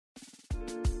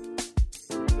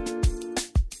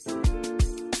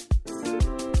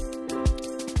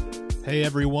Hey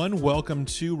everyone, welcome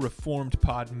to Reformed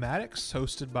Podmatics,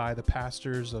 hosted by the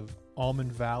pastors of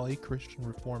Almond Valley Christian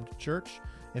Reformed Church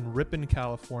in Ripon,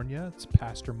 California. It's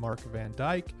Pastor Mark Van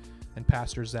Dyke and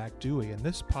Pastor Zach Dewey, and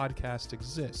this podcast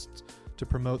exists to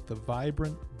promote the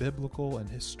vibrant, biblical, and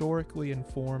historically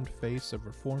informed face of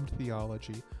Reformed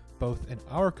theology, both in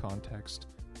our context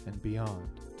and beyond.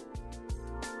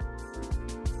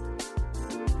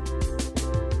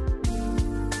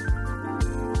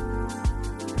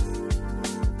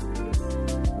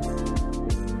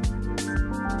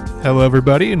 Hello,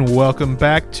 everybody, and welcome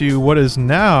back to what is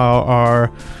now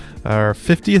our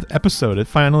 50th episode. It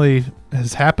finally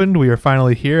has happened. We are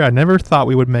finally here. I never thought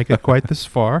we would make it quite this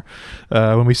far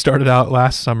when we started out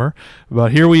last summer.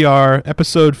 But here we are,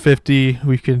 episode 50.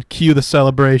 We can cue the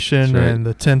celebration and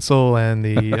the tinsel and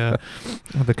the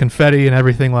confetti and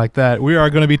everything like that. We are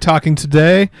going to be talking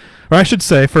today, or I should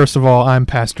say, first of all, I'm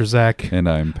Pastor Zach. And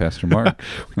I'm Pastor Mark.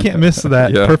 We can't miss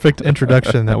that perfect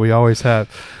introduction that we always have.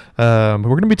 We're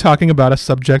going to be talking about a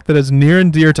subject that is near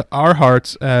and dear to our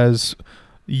hearts as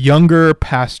younger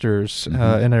pastors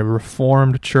in a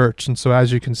Reformed church. And so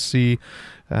as you can see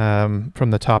from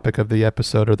the topic of the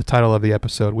episode, or the title of the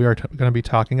episode, we are going to be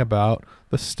talking about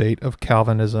the state of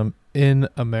Calvinism in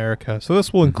America. So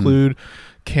this will include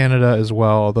Canada as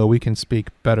well, although we can speak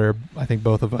better, I think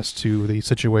both of us, to the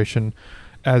situation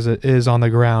as it is on the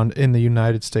ground in the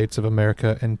United States of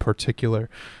America in particular.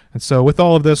 And so with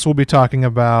all of this, we'll be talking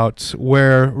about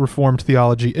where Reformed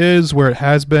theology is, where it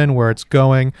has been, where it's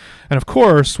going. And of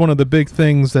course, one of the big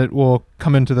things that will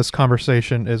come into this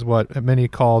conversation is what many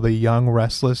call the young,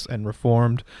 restless, and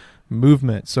Reformed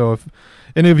movement. So if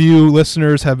any of you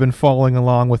listeners have been following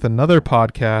along with another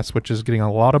podcast, which is getting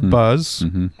a lot of buzz,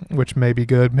 which may be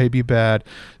good, may be bad,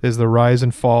 is the rise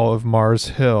and fall of Mars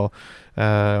Hill.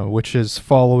 Which is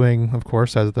following, of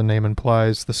course, as the name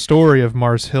implies, the story of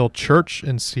Mars Hill Church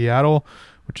in Seattle,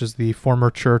 which is the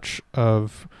former church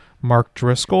of Mark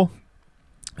Driscoll.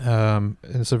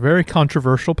 It's a very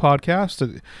controversial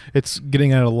podcast. It's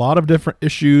getting at a lot of different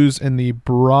issues in the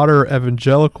broader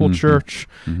evangelical church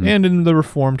and in the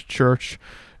Reformed church.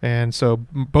 And so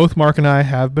both Mark and I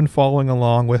have been following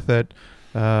along with it.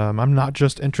 I'm not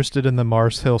just interested in the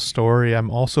Mars Hill story. I'm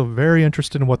also very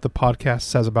interested in what the podcast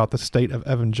says about the state of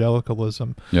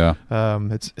evangelicalism. Yeah.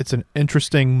 It's an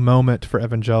interesting moment for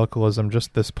evangelicalism,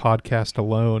 just this podcast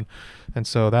alone. And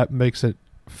so that makes it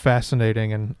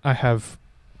fascinating. And I have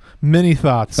many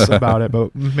thoughts about it,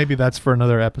 but maybe that's for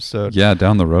another episode. Yeah,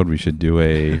 down the road we should do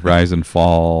a rise and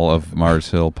fall of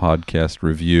Mars Hill podcast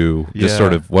review. Just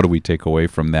sort of what do we take away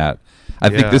from that? I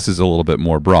think this is a little bit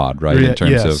more broad, right, in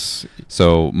terms of...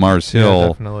 So Mars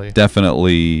Hill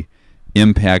definitely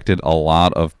impacted a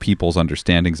lot of people's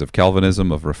understandings of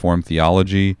Calvinism, of Reformed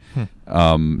theology.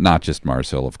 Not just Mars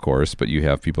Hill, of course, but you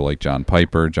have people like John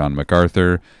Piper, John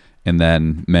MacArthur, and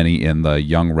then many in the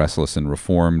Young, Restless, and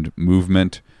Reformed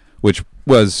movement, which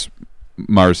was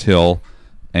Mars Hill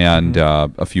and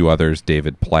a few others.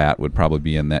 David Platt would probably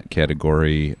be in that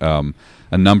category. A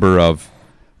number of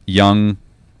young,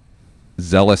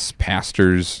 zealous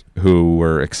pastors who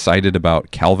were excited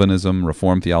about Calvinism,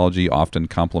 Reformed theology, often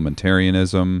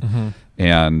complementarianism,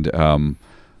 and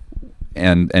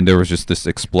there was just this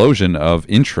explosion of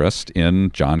interest in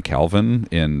John Calvin,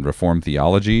 in Reformed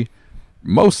theology,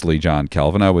 mostly John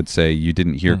Calvin. I would say you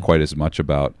didn't hear quite as much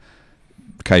about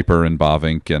Kuyper and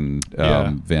Bavinck and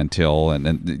Van Til,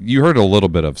 and you heard a little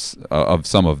bit of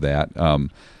some of that,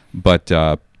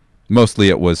 but mostly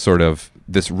it was sort of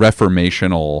this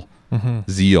reformational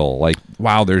zeal, like,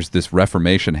 wow, there's this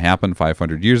Reformation happened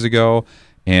 500 years ago,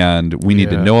 and we need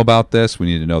to know about this. We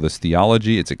need to know this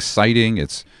theology. It's exciting.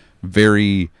 It's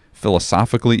very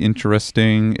philosophically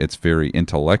interesting. It's very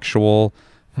intellectual,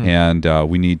 and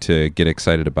we need to get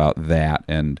excited about that.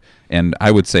 And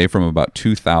I would say from about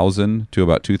 2000 to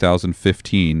about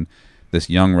 2015, this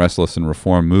Young, Restless, and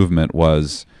Reformed movement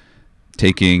was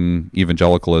taking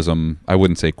evangelicalism, I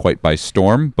wouldn't say quite by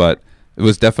storm, but it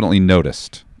was definitely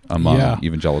noticed among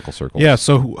evangelical circles. Yeah,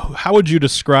 so how would you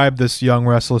describe this Young,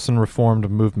 Restless, and Reformed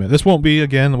movement? This won't be,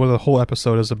 again, what the whole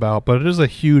episode is about, but it is a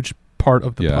huge part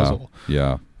of the puzzle.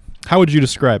 Yeah. How would you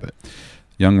describe it?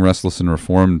 Young, Restless, and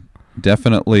Reformed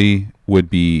definitely would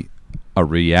be a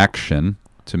reaction,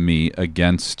 to me,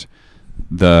 against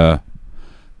the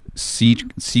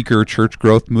seeker church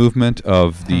growth movement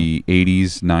of the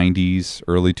 80s, 90s,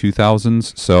 early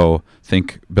 2000s. So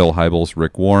think Bill Hybels,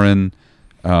 Rick Warren,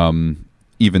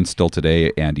 even still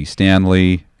today, Andy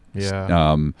Stanley.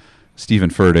 Stephen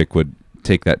Furtick would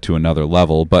take that to another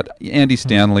level. But Andy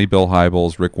Stanley, Bill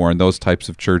Hybels, Rick Warren, those types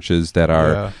of churches that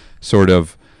are sort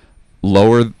of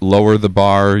lower the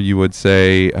bar, you would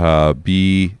say.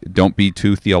 Don't be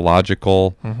too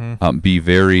theological. Be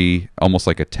very almost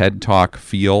like a TED Talk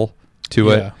feel to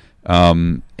it.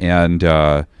 And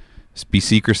be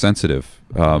seeker sensitive.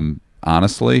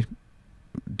 Honestly,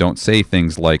 don't say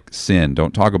things like sin.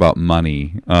 Don't talk about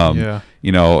money.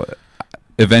 You know,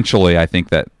 eventually I think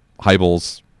that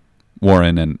Hybels,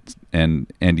 Warren,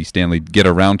 and Andy Stanley get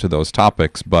around to those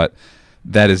topics, but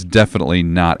that is definitely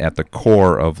not at the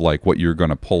core of like what you're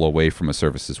going to pull away from a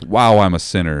service is, wow, I'm a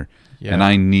sinner and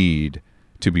I need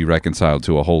to be reconciled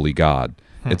to a holy God.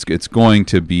 It's going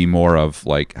to be more of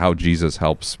like how Jesus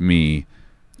helps me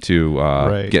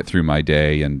to get through my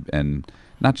day and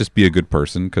not just be a good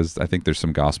person, because I think there's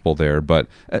some gospel there, but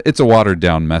it's a watered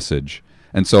down message.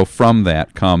 And so from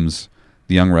that comes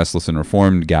the Young, Restless, and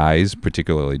Reformed guys,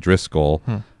 particularly Driscoll,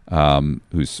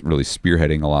 who's really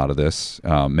spearheading a lot of this.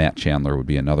 Matt Chandler would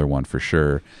be another one for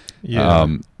sure.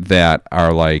 That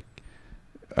are like,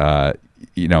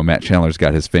 Matt Chandler's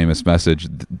got his famous message: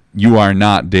 "You are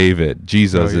not David.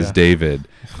 Jesus is David."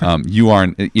 You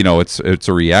aren't. It's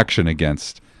a reaction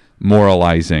against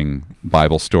moralizing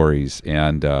Bible stories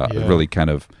and really kind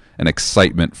of an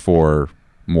excitement for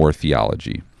more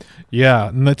theology. Yeah,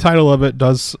 and the title of it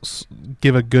does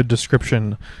give a good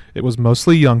description. It was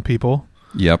mostly young people.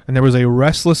 Yep. And there was a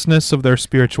restlessness of their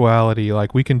spirituality,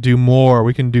 like we can do more,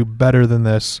 we can do better than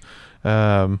this.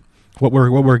 What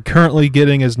we're currently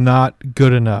getting is not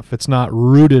good enough. It's not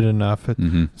rooted enough.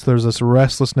 So there's this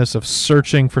restlessness of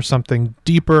searching for something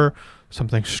deeper,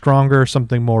 something stronger,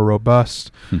 something more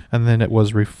robust. And then it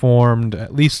was reformed,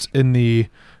 at least in the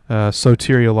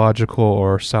soteriological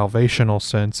or salvational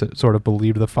sense. It sort of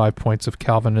believed the 5 points of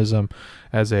Calvinism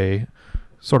as a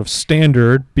sort of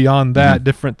standard. Beyond that,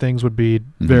 different things would be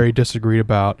very disagreed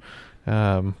about.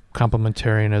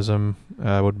 Complementarianism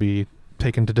would be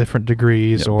taken to different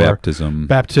degrees, or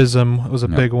baptism was a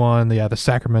big one. The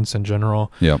sacraments in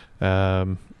general.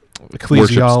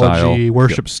 Ecclesiology,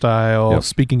 worship style,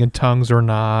 speaking in tongues or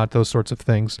not, those sorts of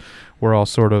things were all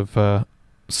sort of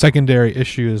secondary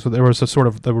issues. There was a sort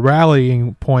of, the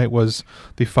rallying point was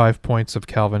the 5 points of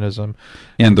Calvinism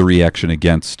and the reaction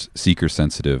against seeker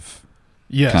sensitive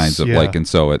kinds of and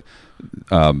so it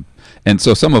and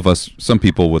so some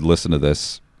people would listen to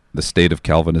this, the state of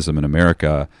Calvinism in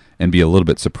America, and be a little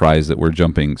bit surprised that we're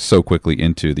jumping so quickly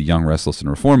into the Young, Restless, and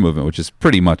Reformed movement, which is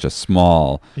pretty much a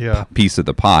small piece of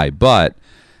the pie. But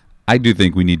I do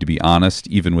think we need to be honest,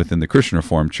 even within the Christian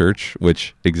Reformed Church,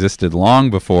 which existed long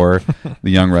before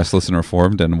the Young, Restless, and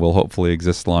Reformed, and will hopefully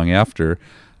exist long after.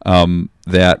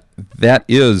 That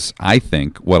is, I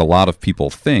think, what a lot of people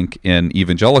think in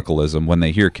evangelicalism when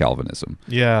they hear Calvinism.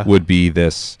 Would be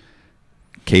this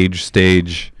cage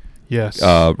stage,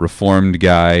 Reformed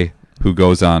guy who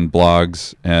goes on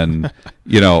blogs and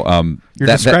you're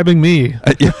describing me.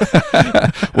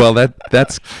 Well,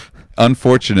 that's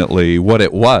unfortunately what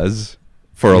it was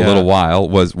for a little while.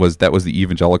 Was that was the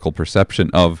evangelical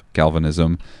perception of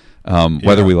Calvinism,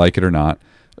 whether we like it or not,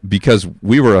 because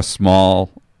we were a small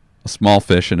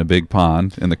fish in a big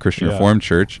pond in the Christian Reformed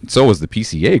Church. So was the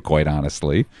PCA, quite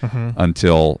honestly,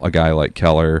 until a guy like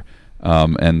Keller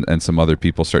and some other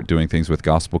people start doing things with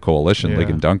Gospel Coalition,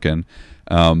 Ligon Duncan.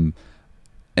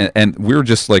 And we were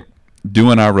just like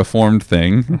doing our Reformed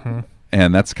thing,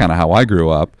 and that's kind of how I grew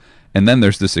up. And then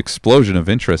there's this explosion of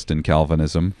interest in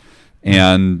Calvinism,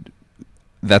 and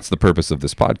that's the purpose of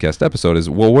this podcast episode is,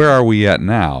 well, where are we at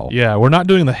now? We're not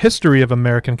doing the history of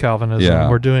American Calvinism.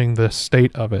 We're doing the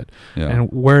state of it. And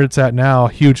where it's at now,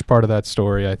 a huge part of that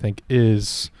story, I think,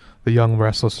 is the Young,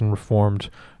 Restless, and Reformed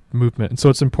movement. And so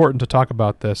it's important to talk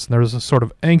about this. And there's a sort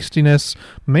of angstiness,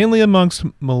 mainly amongst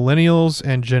millennials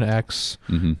and Gen X,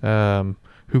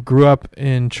 who grew up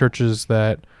in churches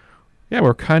that,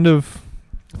 were kind of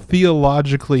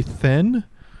theologically thin,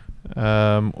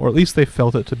 or at least they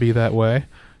felt it to be that way,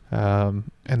 and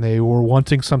they were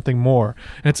wanting something more.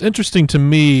 And it's interesting to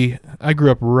me, I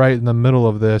grew up right in the middle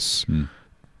of this.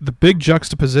 The big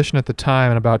juxtaposition at the time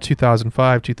in about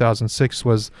 2005, 2006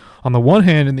 was, on the one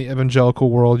hand, in the evangelical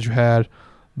world, you had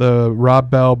the Rob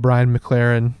Bell, Brian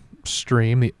McLaren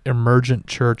stream, the emergent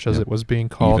church, as it was being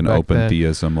called. Even back open then.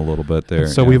 Theism a little bit there.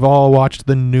 And so we've all watched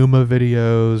the Pneuma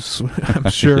videos.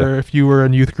 I'm sure if you were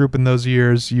in youth group in those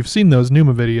years, you've seen those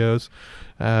Pneuma videos.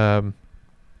 And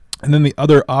then the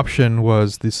other option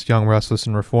was this Young, Restless,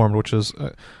 and Reformed, which is,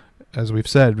 as we've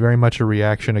said, very much a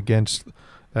reaction against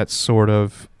that sort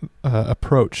of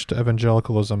approach to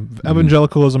evangelicalism.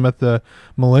 Evangelicalism at the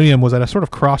millennium was at a sort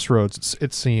of crossroads,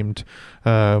 it seemed.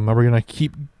 Are we going to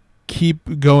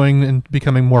keep going and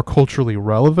becoming more culturally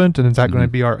relevant, and is that going to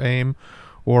be our aim?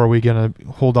 or are we going to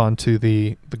hold on to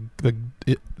the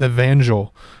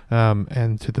evangel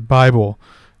and to the Bible?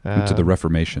 To the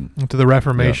Reformation. To the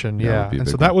Reformation, yeah. And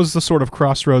so that was the sort of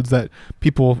crossroads that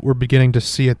people were beginning to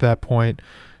see at that point.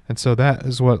 And so that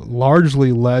is what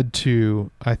largely led to,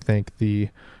 I think, the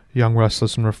Young,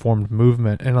 Restless, and Reformed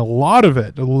movement. And a lot of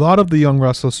the Young,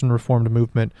 Restless, and Reformed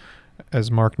movement,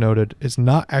 as Mark noted, is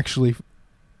not actually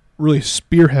really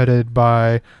spearheaded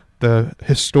by the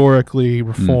historically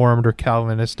Reformed or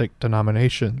Calvinistic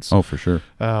denominations. Oh, for sure.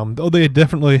 Though they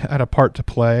definitely had a part to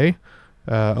play,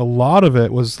 a lot of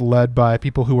it was led by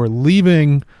people who were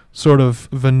leaving sort of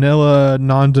vanilla,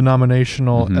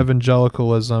 non-denominational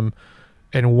evangelicalism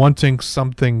and wanting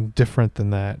something different than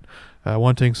that,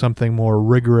 wanting something more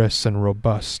rigorous and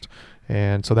robust.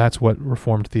 And so that's what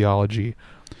Reformed theology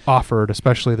offered,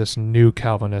 especially this new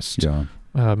Calvinist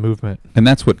movement. And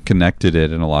that's what connected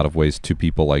it in a lot of ways to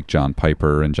people like John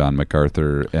Piper and John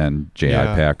MacArthur and J.I.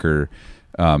 Packer,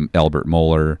 Albert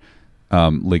Mohler,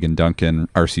 Ligon Duncan,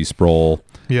 R.C. Sproul.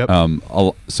 Yep.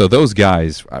 So those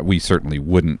guys we certainly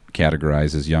wouldn't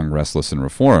categorize as Young, Restless, and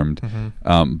Reformed,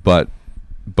 but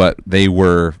they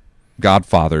were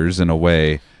godfathers in a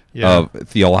way of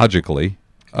theologically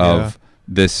of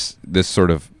this sort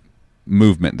of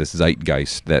movement, this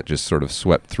zeitgeist that just sort of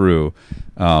swept through.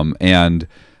 And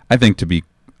I think, to be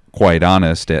quite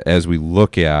honest, as we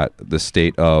look at the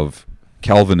state of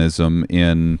Calvinism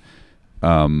in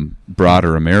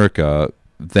broader America,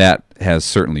 that has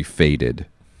certainly faded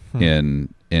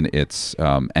in its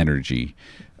energy.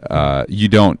 You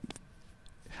don't.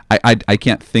 I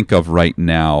can't think of right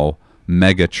now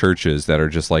mega churches that are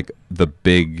just like the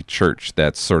big church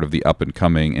that's sort of the up and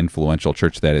coming influential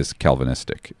church that is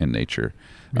Calvinistic in nature.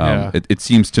 It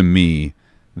seems to me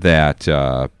that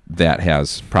that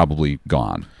has probably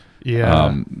gone.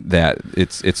 That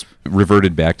it's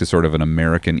reverted back to sort of an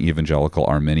American evangelical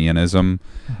Arminianism,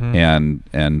 and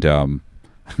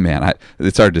man,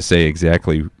 it's hard to say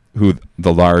exactly who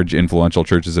the large influential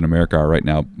churches in America are right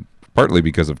now, partly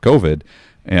because of COVID,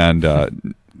 and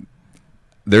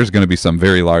there's going to be some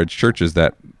very large churches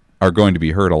that are going to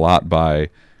be hurt a lot by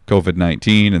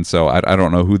COVID-19, and so I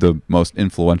don't know who the most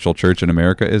influential church in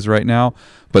America is right now,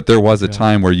 but there was a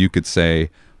time where you could say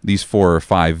these 4 or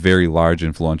 5 very large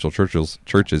influential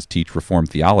churches teach Reformed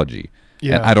theology.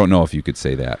 And I don't know if you could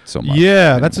say that so much.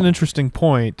 Yeah, that's an interesting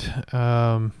point.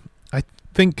 I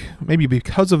think maybe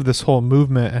because of this whole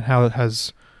movement and how it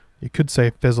has, you could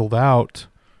say, fizzled out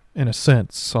in a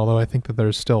sense, although I think that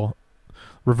there's still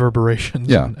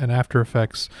reverberations and after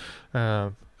effects.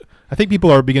 I think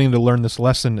people are beginning to learn this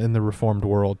lesson in the Reformed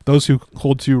world. Those who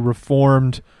hold to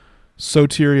Reformed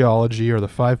soteriology, or the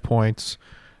 5 points,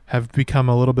 have become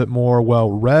a little bit more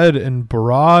well-read in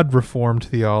broad Reformed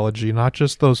theology, not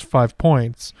just those 5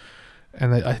 points.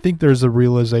 And I think there's a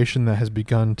realization that has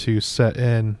begun to set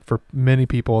in for many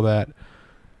people that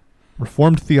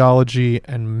Reformed theology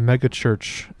and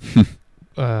megachurch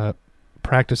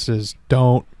practices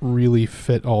don't really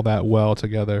fit all that well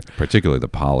together. Particularly the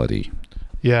polity.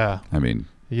 Yeah. I mean,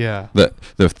 the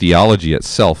theology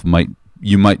itself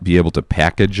you might be able to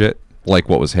package it like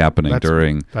what was happening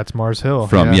during that's Mars Hill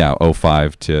from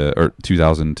 05 to or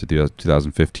 2000 to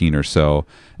 2015 or so.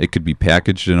 It could be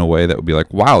packaged in a way that would be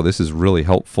like, wow, this is really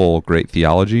helpful, great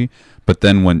theology. But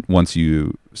then once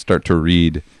you start to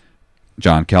read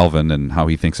John Calvin and how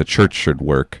he thinks a church should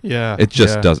work, it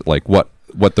just does like what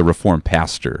the Reformed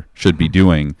pastor should be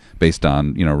doing based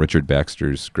on Richard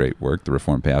Baxter's great work, The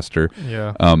Reformed Pastor.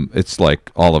 It's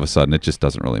like all of a sudden it just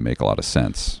doesn't really make a lot of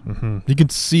sense. You can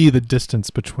see the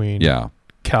distance between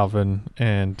Calvin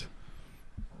and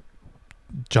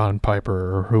John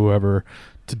Piper or whoever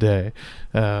today.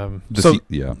 There's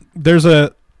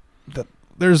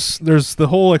the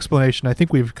whole explanation. I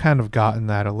think we've kind of gotten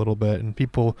that a little bit, and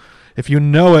people, if you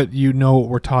know it, you know what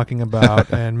we're talking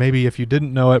about. And maybe if you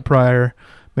didn't know it prior,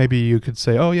 maybe you could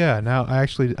say, "Oh yeah, now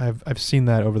I've seen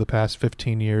that over the past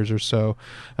 15 years or so."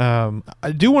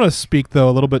 I do want to speak though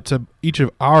a little bit to each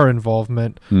of our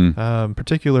involvement,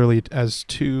 particularly as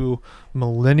 2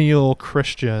 millennial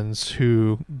Christians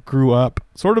who grew up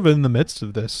sort of in the midst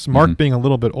of this. Mark being a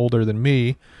little bit older than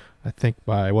me. I think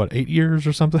by 8 years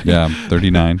or something. Yeah,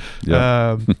 39.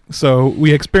 Yeah. So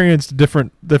we experienced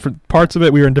different parts of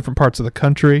it. We were in different parts of the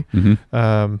country.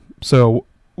 So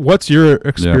what's your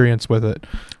experience with it?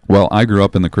 Well, I grew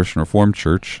up in the Christian Reformed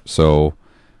Church, so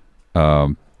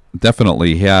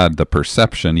definitely had the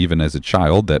perception, even as a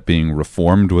child, that being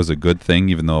Reformed was a good thing,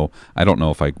 even though I don't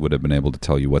know if I would have been able to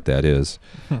tell you what that is.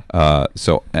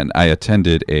 And I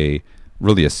attended a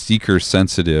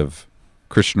seeker-sensitive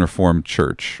Christian Reformed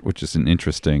church, which is an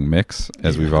interesting mix,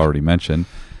 as we've already mentioned.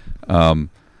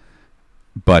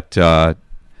 But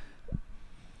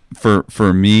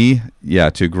for me,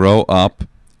 to grow up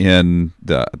in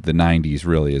the 90s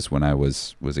really is when I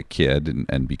was a kid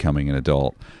and becoming an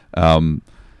adult. I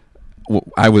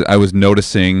was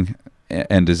noticing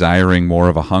and desiring more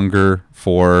of a hunger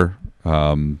for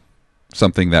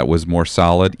something that was more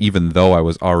solid, even though I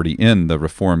was already in the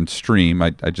Reformed stream.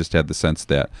 I just had the sense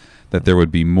that there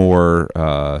would be more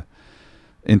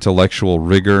intellectual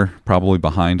rigor probably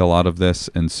behind a lot of this.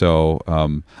 And so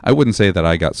I wouldn't say that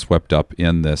I got swept up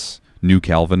in this new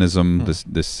Calvinism,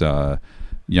 this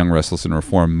Young, Restless, and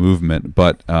Reformed movement.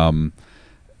 But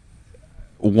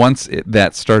once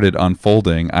that started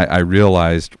unfolding, I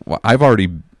realized I've already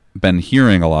been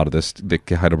hearing a lot of this, the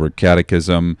Heidelberg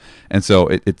Catechism, and so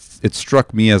it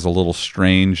struck me as a little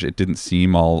strange. It didn't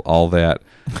seem all that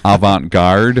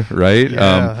avant-garde, right?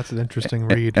 Yeah, that's an interesting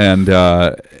read.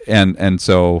 And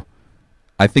so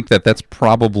I think that's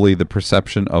probably the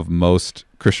perception of most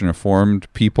Christian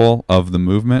Reformed people of the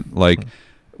movement. Like,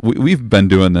 we've been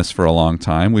doing this for a long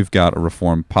time. We've got a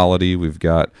Reformed polity. We've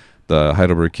got the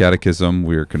Heidelberg Catechism.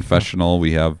 We're confessional.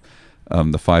 We have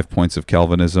the 5 points of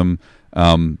Calvinism.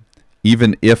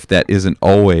 Even if that isn't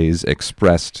always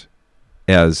expressed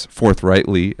as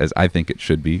forthrightly as I think it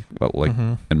should be,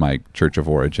 in my church of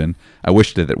origin, I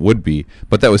wish that it would be,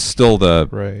 but that was still the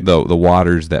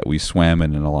waters that we swam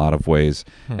in a lot of ways.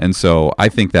 And so I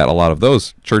think that a lot of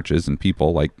those churches and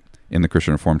people, like in the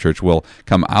Christian Reformed Church, will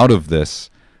come out of this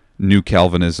new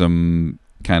Calvinism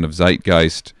kind of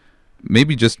zeitgeist,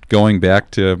 maybe just going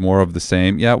back to more of the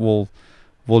same. Yeah, we'll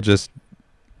just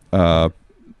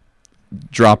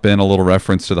drop in a little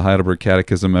reference to the Heidelberg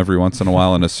Catechism every once in a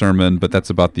while in a sermon, but that's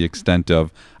about the extent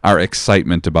of our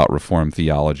excitement about Reformed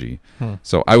theology.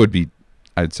 So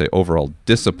I'd say overall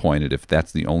disappointed if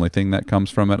that's the only thing that comes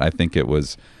from it. I think it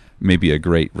was maybe a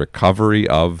great recovery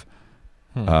of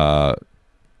how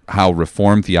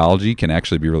Reformed theology can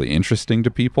actually be really interesting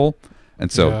to people.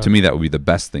 And so to me, that would be the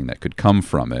best thing that could come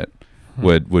from it,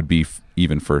 would be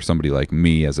even for somebody like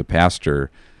me as a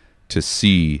pastor to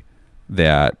see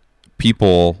that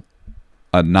people,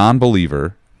 a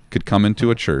non-believer, could come into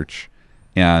a church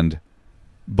and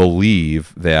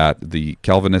believe that the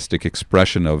Calvinistic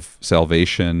expression of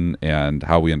salvation and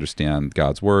how we understand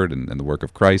God's word and the work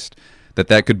of Christ,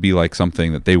 that could be like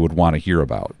something that they would want to hear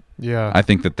about. Yeah, I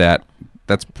think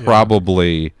that's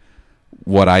probably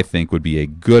what I think would be a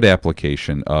good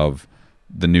application of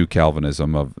the new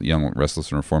Calvinism of the Young,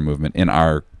 Restless, and Reformed movement in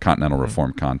our continental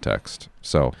Reformed context.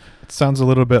 So it sounds a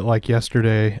little bit like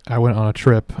yesterday. I went on a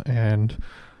trip and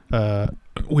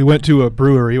we went to a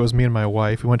brewery. It was me and my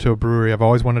wife. We went to a brewery I've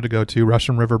always wanted to go to,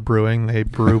 Russian River Brewing. They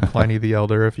brew Pliny the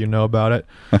Elder, if you know about it.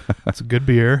 It's a good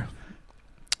beer.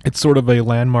 It's sort of a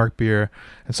landmark beer.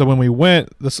 And so when we went,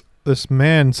 this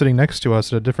man sitting next to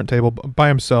us at a different table by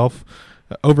himself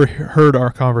overheard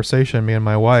our conversation, me and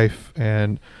my wife,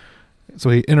 and so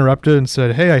he interrupted and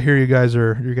said, "Hey, I hear you guys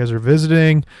are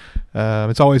visiting.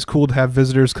 It's always cool to have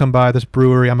visitors come by this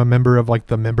brewery. I'm a member of like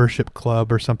the membership club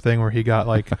or something where he got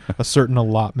like a certain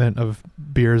allotment of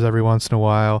beers every once in a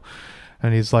while."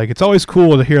 And he's like, "It's always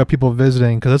cool to hear people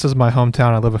visiting because this is my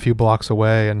hometown. I live a few blocks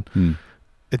away, and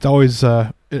it always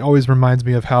reminds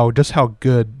me of how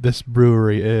good this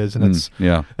brewery is." And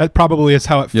that probably is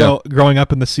how it felt growing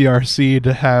up in the CRC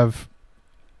to have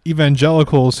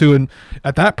evangelicals who,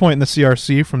 at that point in the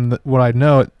CRC, from what I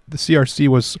know, the CRC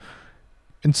was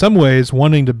in some ways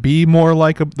wanting to be more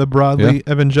like the broadly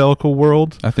evangelical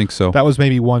world. I think so. That was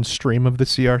maybe one stream of the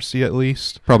CRC at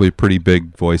least. Probably a pretty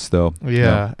big voice though.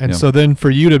 So then for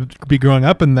you to be growing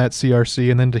up in that CRC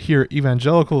and then to hear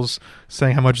evangelicals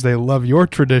saying how much they love your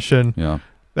tradition,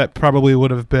 that probably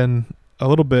would have been a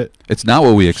little bit It's not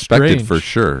what we expected strange. For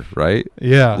sure, right?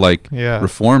 Yeah.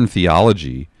 Reformed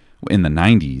theology in the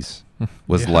 90s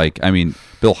was like, I mean,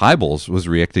 Bill Hybels was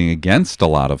reacting against a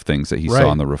lot of things that he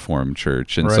saw in the Reformed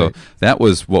Church. And so that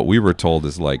was what we were told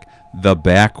is like the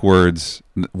backwards,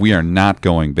 we are not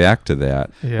going back to that,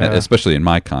 especially in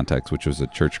my context, which was a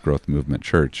church growth movement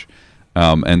church.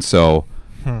 And so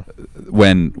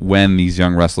when these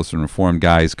young, restless, and Reformed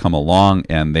guys come along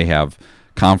and they have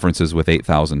conferences with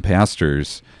 8,000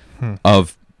 pastors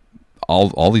of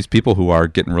all these people who are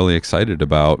getting really excited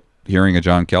about hearing a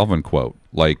John Calvin quote,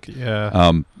 like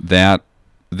that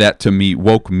to me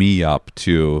woke me up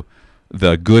to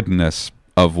the goodness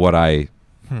of what I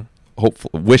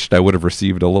wished I would have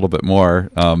received a little bit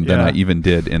more than I even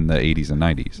did in the 80s and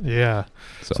 90s. Yeah.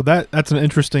 So that's an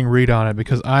interesting read on it,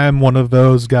 because I am one of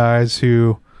those guys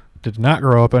who did not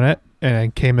grow up in it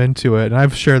and came into it, and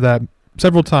I've shared that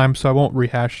several times, so I won't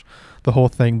rehash the whole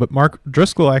thing. But Mark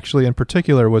Driscoll actually in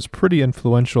particular was pretty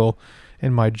influential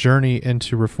in my journey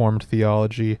into Reformed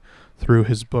theology through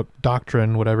his book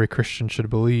Doctrine, What Every Christian Should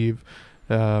Believe.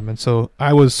 And so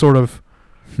I was sort of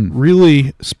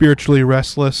really spiritually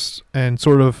restless and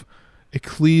sort of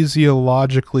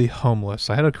ecclesiologically homeless.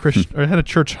 I had I had a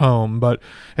church home, but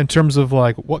in terms of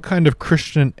like what kind of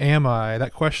Christian am I,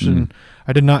 that question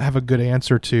I did not have a good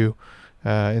answer to.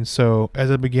 And so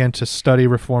as I began to study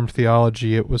Reformed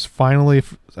theology, it was finally,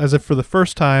 as if for the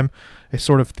first time, a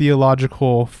sort of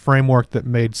theological framework that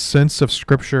made sense of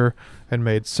Scripture and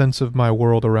made sense of my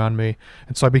world around me.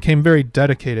 And so I became very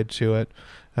dedicated to it.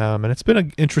 And it's been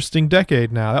an interesting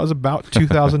decade now. That was about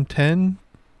 2010,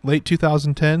 late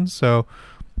 2010. So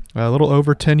a little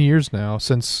over 10 years now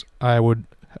since I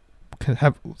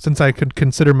could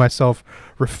consider myself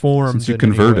reformed. Since you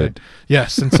converted.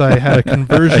 Yes, since I had a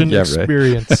conversion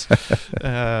experience.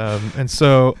 And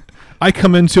so I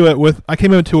came into it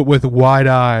with wide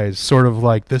eyes, sort of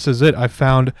like, this is it. I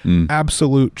found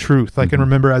absolute truth. I can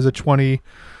remember as a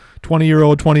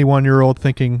 20-year-old, 21-year-old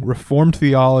thinking Reformed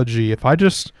theology, if I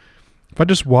just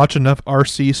watch enough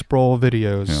R.C. Sproul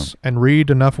videos and read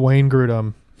enough Wayne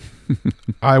Grudem,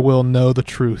 I will know the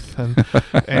truth,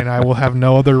 and I will have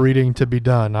no other reading to be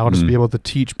done. I will just be able to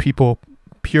teach people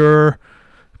pure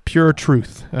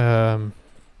truth.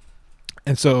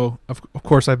 And so, of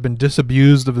course, I've been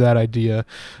disabused of that idea,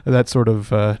 that sort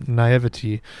of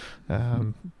naivety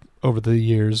over the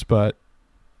years, but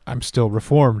I'm still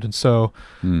Reformed, and so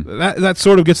that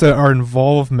sort of gets at our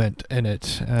involvement in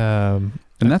it. And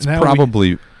that's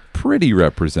probably pretty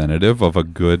representative of a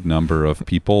good number of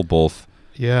people, both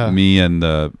me and in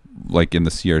the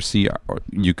CRC.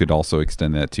 You could also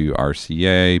extend that to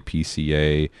RCA,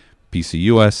 PCA,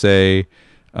 PCUSA,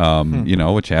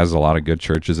 which has a lot of good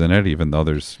churches in it, even though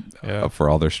there's for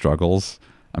all their struggles.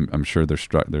 I'm sure they're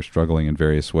struggling in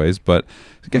various ways, but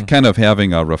kind of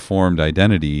having a Reformed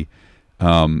identity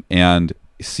and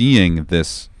seeing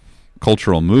this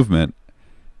cultural movement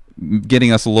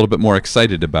getting us a little bit more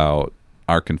excited about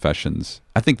our confessions.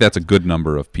 I think that's a good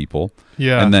number of people.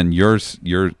 Yeah. And then your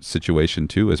situation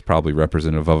too is probably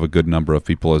representative of a good number of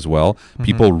people as well.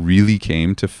 People really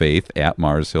came to faith at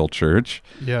Mars Hill Church.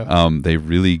 Yeah. They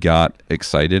really got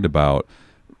excited about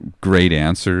great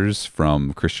answers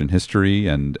from Christian history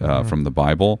and from the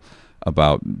Bible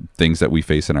about things that we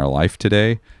face in our life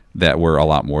today that were a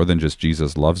lot more than just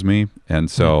Jesus loves me. And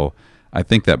so I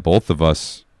think that both of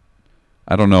us,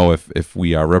 I don't know if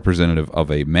we are representative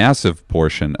of a massive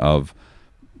portion of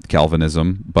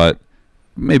Calvinism, but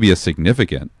maybe a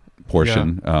significant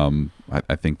portion. Yeah.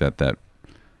 I think that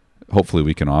hopefully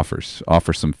we can offer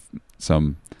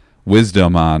some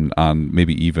wisdom on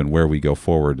maybe even where we go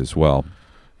forward as well.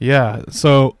 Yeah,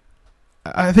 so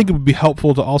I think it would be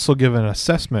helpful to also give an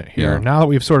assessment here. Yeah. Now that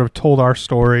we've sort of told our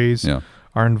stories,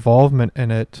 our involvement in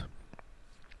it,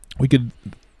 we could,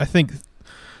 I think,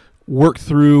 work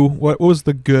through what was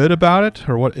the good about it,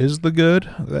 or what is the good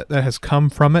that has come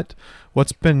from it.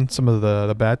 What's been some of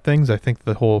the bad things? I think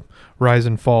the whole rise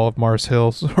and fall of Mars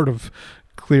Hill sort of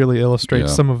clearly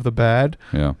illustrates some of the bad.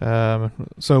 Yeah.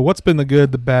 So what's been the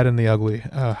good, the bad, and the ugly?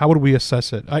 How would we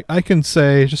assess it? I can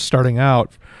say, just starting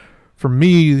out, for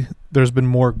me, there's been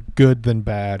more good than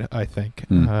bad, I think.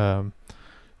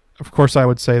 Of course, I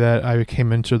would say that I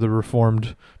came into the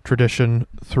Reformed tradition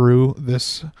through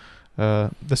this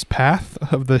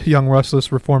path of the Young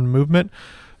Restless Reformed movement.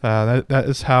 That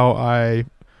is how I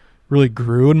really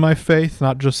grew in my faith,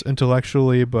 not just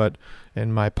intellectually, but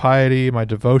in my piety, my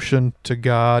devotion to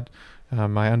God,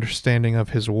 my understanding of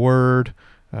His Word,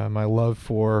 my love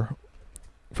for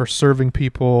serving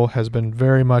people has been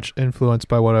very much influenced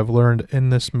by what I've learned in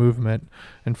this movement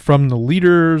and from the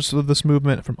leaders of this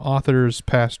movement, from authors,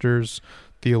 pastors,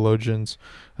 theologians.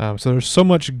 So there's so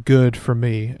much good for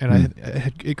me, and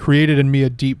it created in me a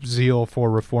deep zeal for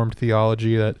Reformed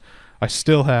theology that I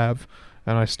still have,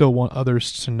 and I still want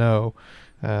others to know.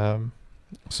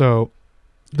 So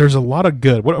there's a lot of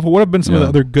good. What have been some of the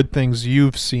other good things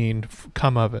you've seen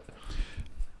come of it?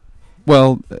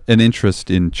 Well, an interest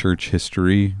in church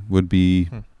history would be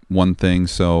one thing.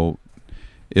 So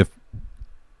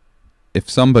if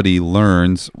somebody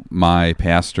learns my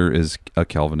pastor is a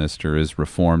Calvinist or is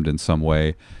Reformed in some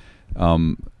way,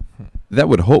 that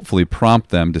would hopefully prompt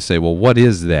them to say, well, what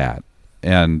is that?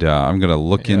 And I'm going to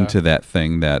look into that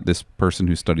thing that this person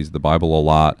who studies the Bible a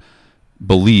lot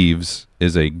believes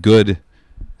is a good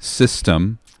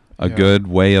system, a good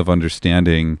way of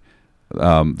understanding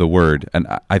the Word. And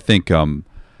I think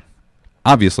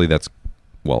obviously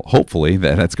hopefully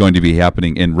that's going to be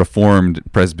happening in Reformed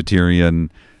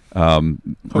Presbyterian,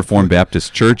 Reformed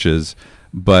Baptist churches.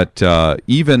 But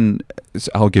even,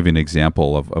 I'll give you an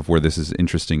example of where this is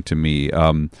interesting to me.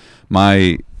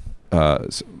 My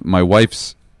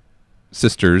wife's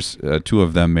sisters, two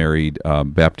of them married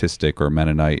Baptistic or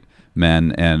Mennonite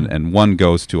men, and one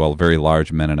goes to a very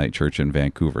large Mennonite church in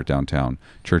Vancouver, downtown,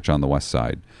 Church on the West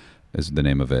Side is the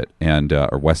name of it, and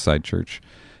or West Side Church.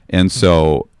 And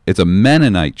so it's a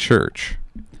Mennonite church.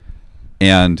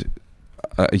 And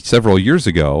several years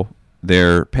ago,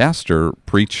 their pastor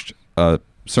preached a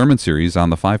sermon series on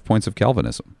the 5 points of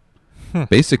Calvinism,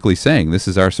 basically saying this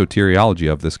is our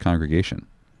soteriology of this congregation.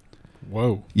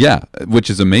 Whoa. Yeah, which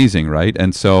is amazing, right?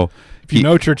 And so if you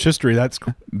know church history,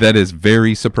 that is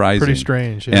very surprising. Pretty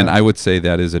strange, yeah. And I would say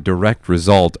that is a direct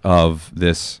result of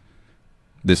this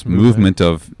movement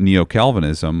of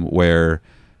neo-Calvinism where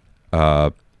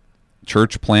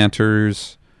church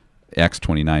planters, Acts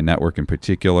 29 Network in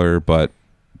particular, but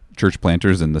church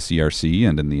planters in the CRC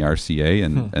and in the RCA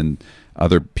and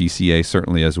other PCA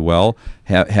certainly as well,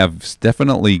 have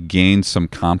definitely gained some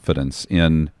confidence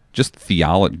in just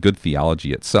good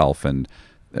theology itself and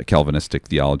Calvinistic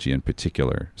theology in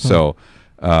particular. So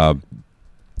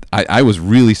I was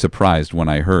really surprised when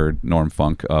I heard Norm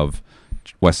Funk of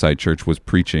Westside Church was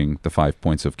preaching the 5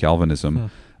 points of Calvinism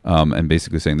and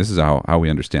basically saying this is how we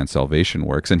understand salvation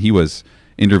works. And he was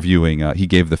interviewing, he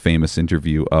gave the famous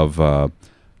interview of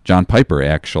John Piper,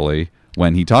 actually,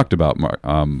 when he talked about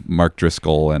Mark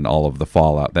Driscoll and all of the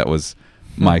fallout. That was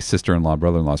my sister-in-law,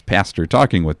 brother-in-law's pastor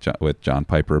talking with John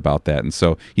Piper about that. And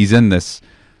so he's in this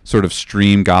sort of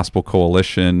Stream Gospel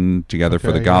Coalition, Together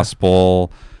for the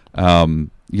Gospel.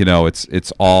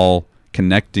 It's all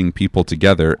connecting people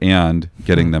together and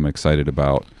getting them excited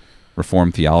about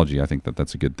Reformed theology. I think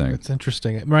that's a good thing. It's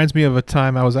interesting. It reminds me of a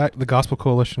time I was at the Gospel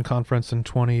Coalition conference in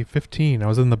 2015. I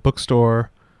was in the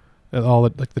bookstore at all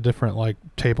the different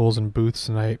tables and booths,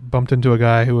 and I bumped into a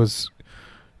guy who was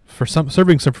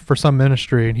serving for some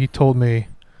ministry, and he told me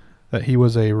that he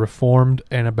was a Reformed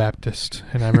Anabaptist.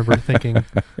 And I remember thinking,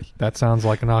 that sounds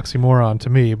like an oxymoron to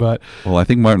me. But well, I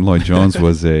think Martin Lloyd-Jones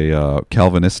was a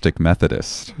Calvinistic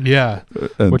Methodist. Yeah,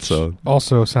 which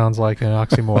also sounds like an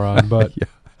oxymoron. But yeah.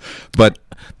 But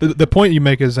the point you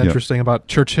make is interesting about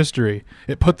church history.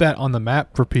 It put that on the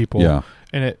map for people,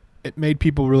 and it made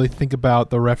people really think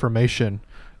about the Reformation.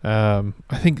 I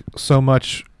think so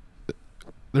much.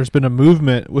 There's been a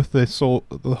movement with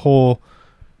the whole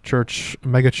church,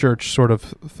 mega church sort of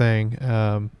thing,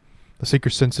 the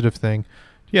seeker-sensitive thing.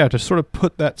 Yeah, to sort of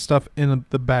put that stuff in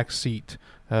the back seat,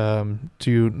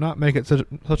 to not make it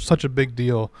such a big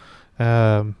deal.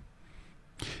 Even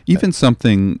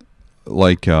something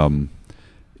like, again,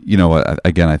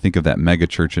 I think of that mega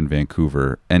church in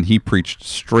Vancouver, and he preached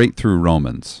straight through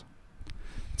Romans.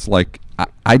 It's like,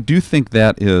 I do think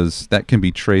that can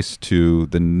be traced to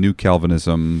the New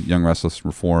Calvinism, Young Restless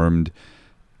Reformed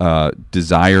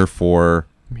desire for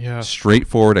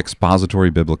straightforward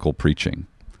expository biblical preaching.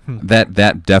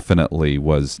 That definitely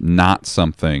was not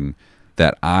something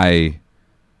that I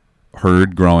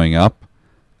heard growing up.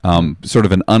 Sort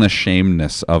of an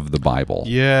unashamedness of the Bible.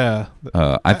 Yeah.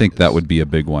 I think that would be a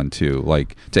big one too.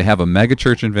 Like to have a mega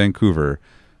church in Vancouver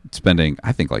spending,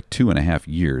 I think, 2.5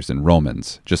 years in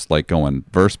Romans, just going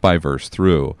verse by verse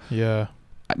through. Yeah.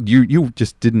 You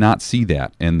just did not see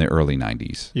that in the early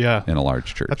 90s. Yeah. In a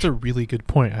large church. That's a really good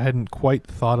point. I hadn't quite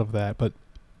thought of that, but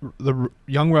the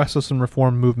Young Restless and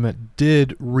Reformed movement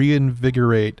did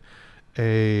reinvigorate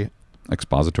a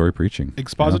expository preaching.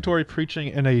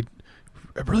 Preaching and a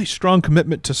really strong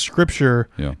commitment to Scripture,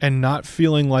 and not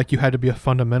feeling like you had to be a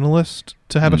fundamentalist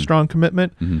to have a strong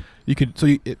commitment. You could,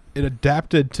 it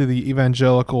adapted to the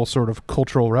evangelical sort of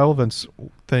cultural relevance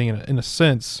thing in a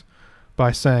sense,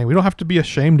 by saying we don't have to be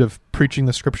ashamed of preaching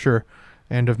the Scripture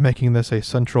and of making this a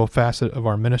central facet of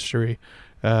our ministry.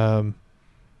 And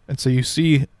so you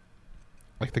see,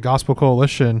 the Gospel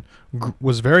Coalition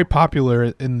was very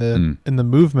popular in the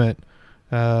movement.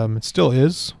 It still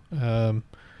is. And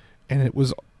it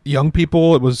was young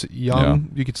people. It was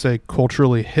young, you could say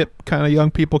culturally hip kind of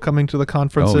young people coming to the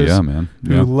conferences. Oh, yeah, man.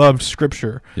 Who loved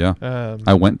Scripture. Yeah.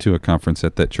 I went to a conference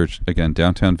at that church, again,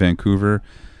 downtown Vancouver.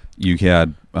 You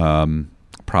had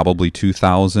probably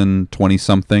 2,000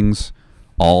 20-somethings,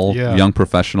 all young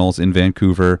professionals in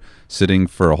Vancouver, sitting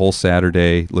for a whole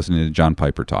Saturday listening to John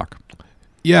Piper talk.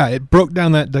 Yeah, it broke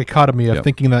down that dichotomy of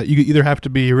thinking that you either have to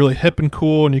be really hip and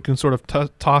cool and you can sort of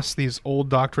toss these old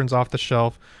doctrines off the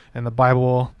shelf, and the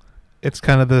Bible, it's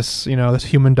kind of this, this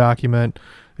human document.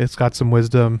 It's got some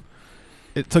wisdom.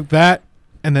 It took that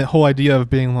and the whole idea of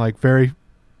being very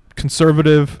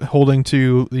conservative, holding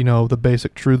to the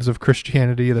basic truths of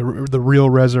Christianity, the real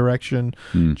resurrection,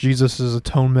 Jesus'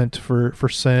 atonement for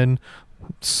sin,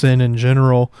 sin in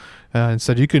general. And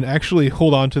said you can actually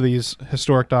hold on to these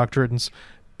historic doctrines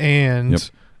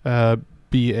and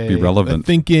be relevant, a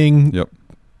thinking,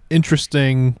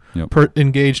 interesting,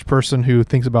 engaged person who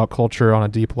thinks about culture on a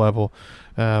deep level,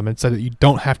 and said that you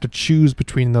don't have to choose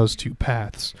between those two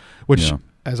paths, which,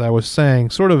 as I was saying,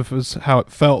 sort of is how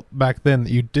it felt back then,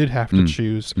 that you did have to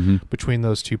choose between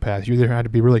those two paths. You either had to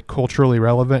be really culturally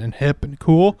relevant and hip and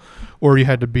cool, or you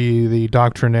had to be the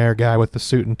doctrinaire guy with the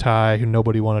suit and tie who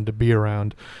nobody wanted to be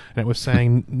around. And it was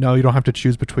saying, no, you don't have to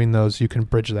choose between those. You can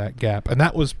bridge that gap. And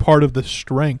that was part of the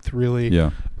strength,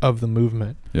 really, of the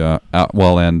movement. Yeah.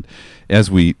 Well, and as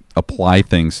we apply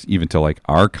things even to like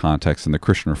our context in the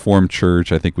Christian Reformed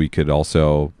Church, I think we could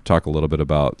also talk a little bit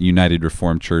about United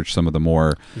Reformed Church, some of the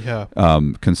more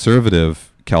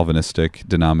conservative Calvinistic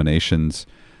denominations.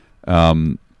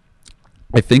 I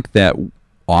think that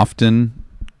often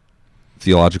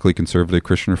theologically conservative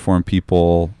Christian Reformed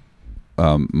people,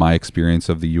 my experience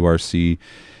of the URC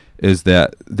is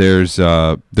that there's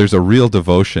a real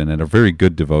devotion, and a very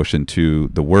good devotion, to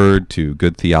the Word, to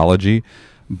good theology.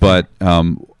 But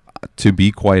to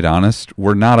be quite honest,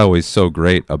 we're not always so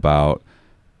great about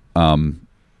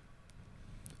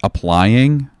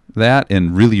applying that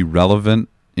in really relevant,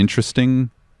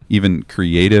 interesting, even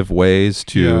creative ways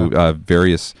to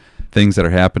various things that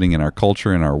are happening in our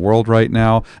culture, in our world right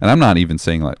now. And I'm not even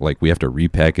saying like we have to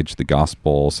repackage the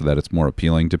gospel so that it's more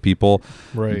appealing to people.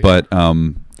 Right. But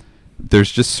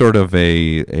there's just sort of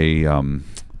a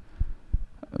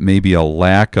maybe a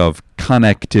lack of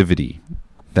connectivity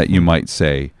that you might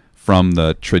say from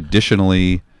the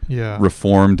traditionally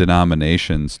Reformed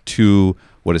denominations to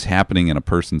what is happening in a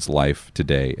person's life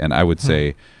today. And I would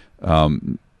say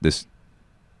this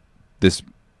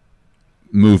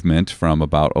movement from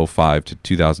about 2005 to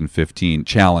 2015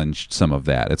 challenged some of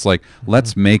that. It's like,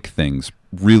 let's make things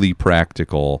really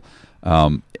practical.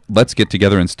 Let's get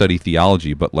together and study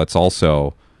theology, but let's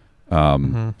also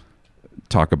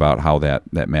talk about how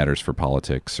that matters for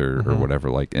politics or whatever,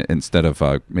 like instead of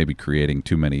maybe creating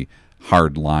too many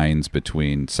hard lines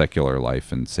between secular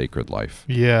life and sacred life.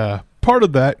 Yeah. Part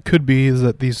of that could be is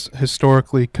that these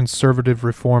historically conservative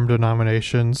Reformed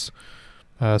denominations,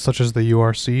 such as the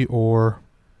URC or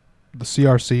the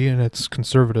CRC in its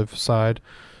conservative side,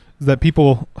 that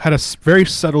people had a very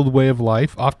settled way of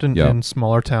life, often in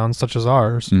smaller towns such as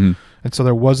ours. And so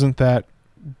there wasn't that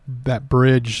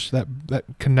bridge that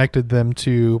connected them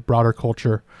to broader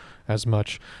culture as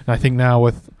much. And I think now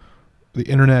with the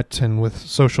internet and with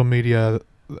social media,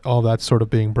 all that's sort of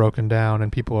being broken down, and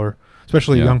people are,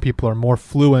 especially young people, are more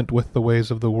fluent with the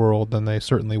ways of the world than they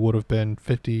certainly would have been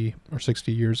 50 or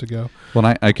 60 years ago.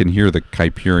 Well, I can hear the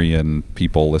Kuyperian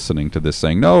people listening to this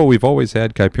saying, no, we've always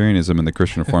had Kuyperianism in the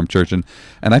Christian Reformed Church. And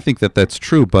I think that that's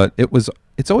true, but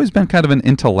it's always been kind of an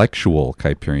intellectual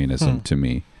Kuyperianism to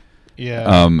me.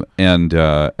 Yeah.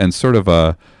 And sort of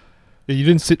a... You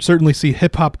didn't certainly see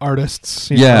hip-hop artists.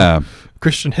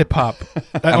 Christian hip hop.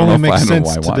 That only makes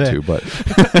sense today. I don't know why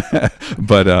I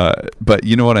want to, but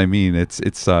you know what I mean. It's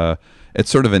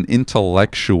sort of an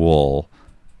intellectual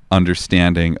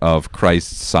understanding of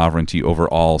Christ's sovereignty over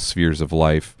all spheres of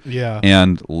life,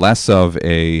 and less of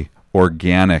a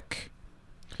organic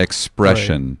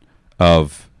expression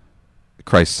of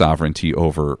Christ's sovereignty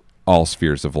over all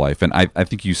spheres of life. And I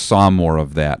think you saw more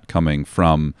of that coming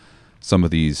from some of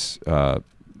these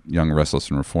young, restless,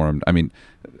 and reformed. I mean,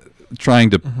 trying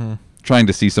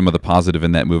to see some of the positive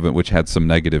in that movement, which had some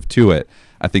negative to it.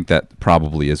 I think that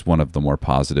probably is one of the more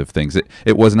positive things.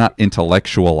 It was not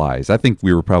intellectualized. I think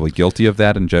we were probably guilty of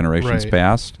that in generations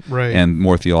past, and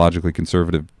more theologically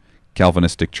conservative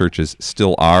Calvinistic churches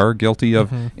still are guilty of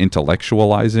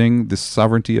intellectualizing the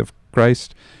sovereignty of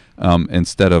Christ,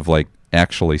 instead of like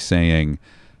actually saying,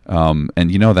 and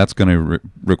that's going to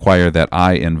require that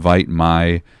I invite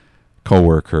my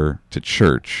coworker to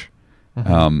church.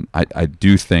 I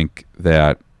do think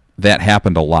that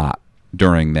happened a lot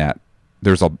during that.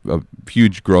 There's a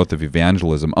huge growth of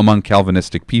evangelism among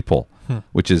Calvinistic people,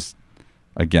 which is,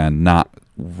 again, not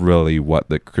really what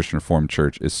the Christian Reformed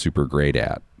Church is super great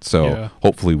at. So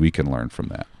hopefully we can learn from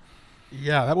that.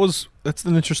 Yeah, that's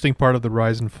an interesting part of the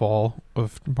rise and fall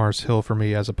of Mars Hill for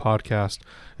me as a podcast,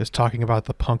 is talking about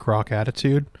the punk rock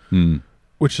attitude,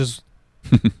 which is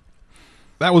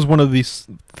that was one of these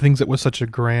things that was such a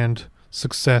grand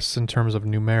success in terms of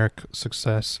numeric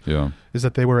success. Is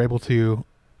that they were able to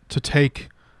take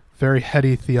very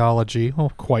heady theology,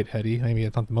 quite heady. Maybe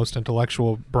it's not the most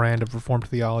intellectual brand of Reformed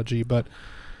theology, but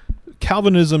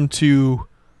Calvinism to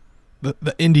the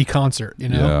indie concert,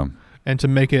 and to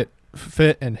make it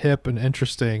fit and hip and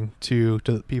interesting to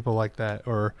people like that,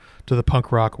 or to the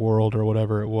punk rock world, or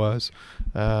whatever it was.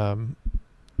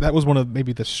 That was one of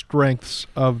maybe the strengths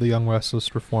of the Young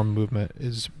Restless Reform movement,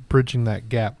 is bridging that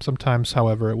gap. Sometimes,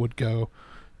 however, it would go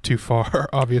too far,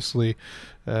 obviously.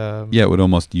 It would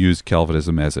almost use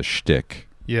Calvinism as a shtick.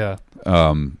 Yeah.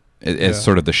 As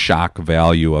sort of the shock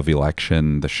value of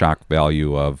election, the shock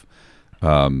value of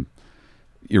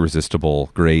irresistible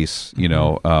grace, you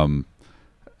know.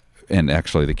 And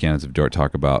actually the canons of Dort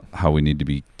talk about how we need to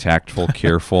be tactful,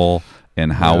 careful,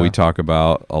 and how we talk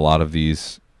about a lot of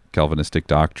these Calvinistic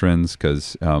doctrines,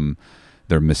 because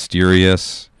they're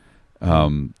mysterious.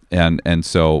 And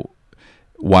so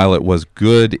while it was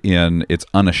good in its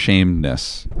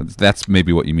unashamedness, that's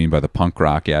maybe what you mean by the punk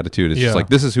rock attitude. It's just like,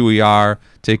 this is who we are,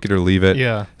 take it or leave it.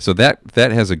 Yeah. So that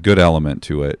has a good element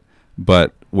to it.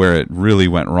 But where it really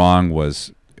went wrong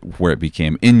was where it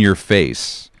became in your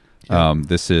face.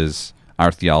 This is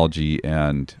our theology,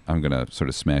 and I'm going to sort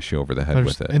of smash you over the head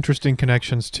with it. Interesting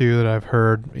connections, too, that I've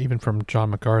heard, even from John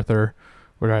MacArthur,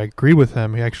 where I agree with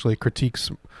him. He actually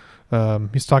critiques,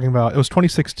 he's talking about, it was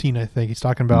 2016, I think, he's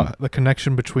talking about the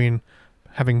connection between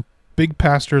having big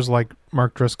pastors like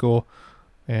Mark Driscoll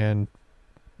and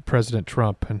President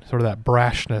Trump, and sort of that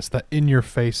brashness, that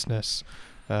in-your-faceness,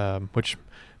 which...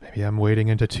 Maybe I'm wading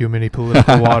into too many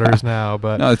political waters now,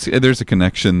 but... No, there's a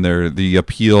connection there. The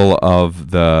appeal of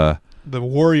the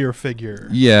warrior figure.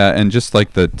 Yeah, and just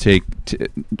like the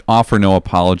offer no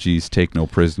apologies, take no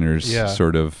prisoners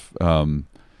sort of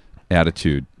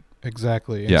attitude.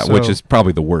 Exactly. Yeah, which is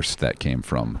probably the worst that came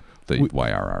from the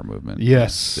YRR movement.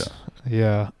 Yes.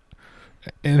 Yeah.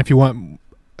 And if you want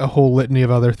a whole litany of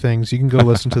other things, you can go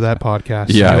listen to that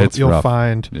podcast. You'll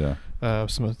find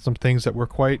some things that were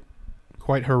quite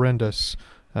horrendous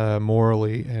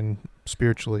morally and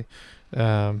spiritually.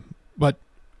 But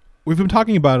we've been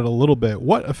talking about it a little bit.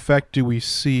 What effect do we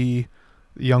see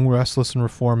the Young Restless and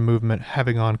Reform movement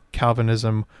having on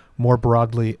Calvinism more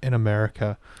broadly in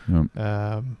America?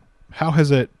 How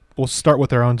has it, we'll start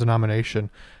with our own denomination,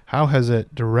 how has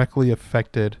it directly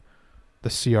affected the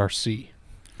CRC?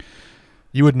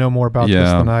 You would know more about this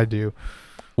than I do.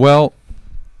 Well,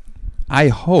 I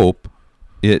hope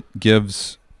it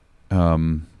gives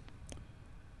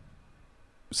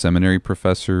seminary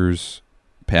professors,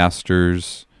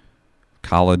 pastors,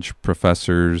 college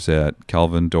professors at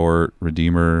Calvin, Dort,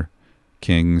 Redeemer,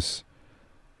 King's,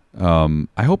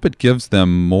 I hope it gives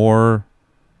them more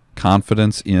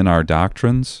confidence in our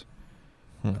doctrines.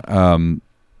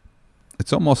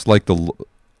 It's almost like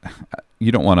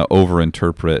you don't want to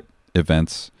overinterpret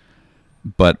events,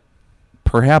 but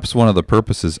perhaps one of the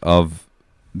purposes of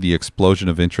the explosion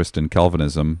of interest in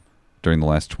Calvinism during the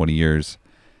last 20 years,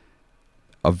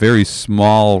 a very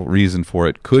small reason for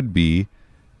it could be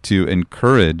to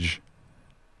encourage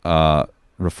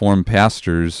Reformed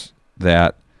pastors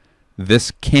that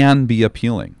this can be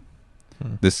appealing.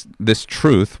 This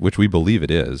truth, which we believe it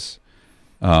is,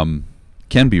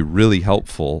 can be really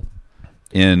helpful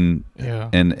in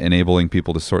enabling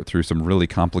people to sort through some really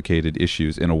complicated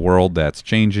issues in a world that's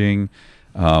changing.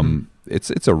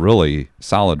 It's a really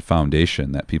solid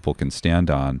foundation that people can stand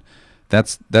on.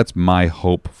 That's my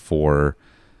hope for.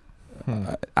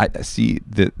 I see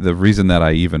the reason that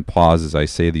I even pause as I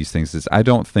say these things is I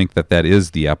don't think that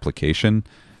is the application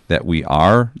that we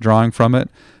are drawing from it,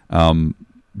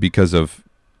 because of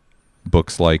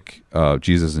books like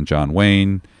Jesus and John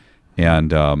Wayne,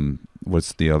 and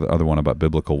what's the other one about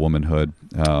biblical womanhood?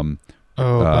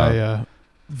 By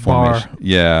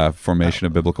Formation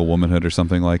of Biblical Womanhood, or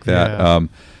something like that.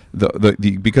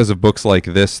 Because of books like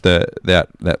this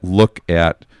that look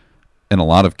at, in a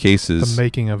lot of cases, the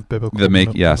making of biblical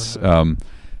womanhood.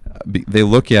 They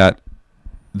look at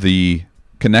the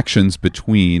connections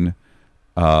between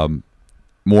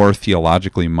more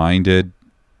theologically minded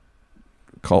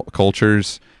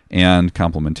cultures and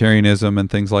complementarianism and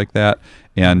things like that,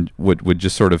 and would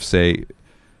just sort of say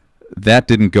that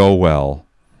didn't go well.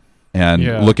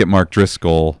 And look at Mark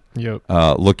Driscoll.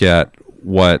 Look at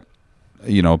what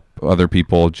other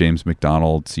people, James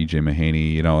MacDonald, C.J.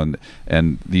 Mahaney,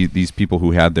 and these people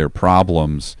who had their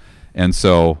problems, and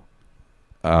so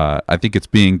I think it's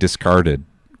being discarded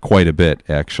quite a bit,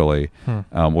 actually.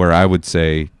 Where I would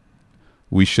say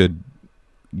we should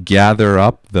gather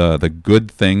up the good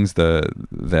things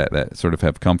that sort of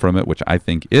have come from it, which I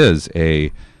think is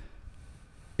a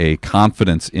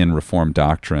confidence in Reformed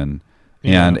doctrine.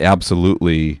 And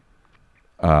absolutely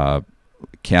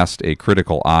cast a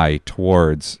critical eye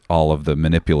towards all of the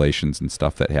manipulations and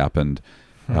stuff that happened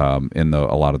in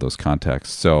a lot of those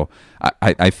contexts. So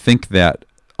I think that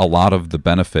a lot of the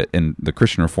benefit in the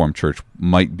Christian Reformed Church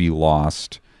might be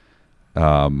lost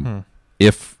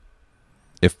if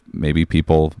maybe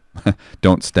people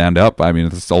don't stand up. I mean,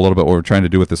 it's a little bit what we're trying to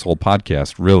do with this whole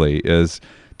podcast, really, is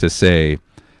to say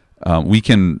we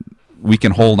can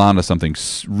hold on to something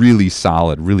really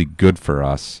solid, really good for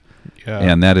us,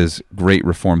 and that is great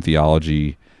Reformed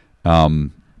theology.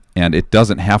 And it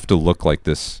doesn't have to look like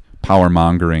this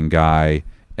power-mongering guy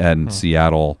in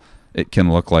Seattle. It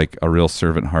can look like a real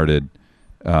servant-hearted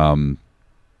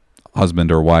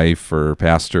husband or wife or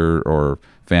pastor or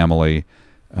family.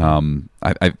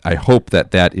 I hope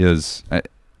that is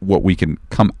what we can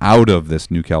come out of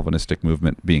this new Calvinistic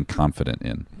movement being confident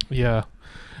in. Yeah.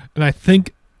 And I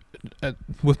think,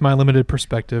 with my limited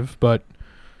perspective, but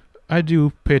I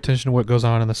do pay attention to what goes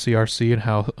on in the CRC and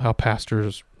how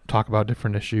pastors talk about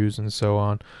different issues and so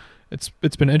on.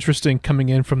 It's been interesting coming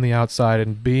in from the outside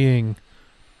and being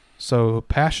so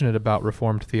passionate about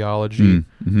Reformed theology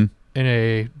in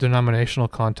a denominational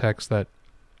context that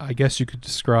I guess you could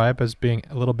describe as being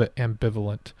a little bit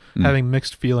ambivalent, having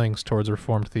mixed feelings towards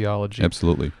Reformed theology.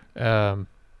 Absolutely.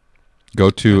 Go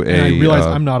to and I realize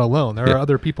I'm not alone. There are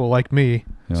other people like me.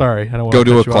 Yeah. Sorry, I don't want to go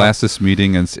to a classis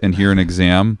meeting and hear an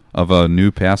exam of a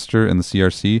new pastor in the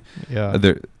CRC. Yeah,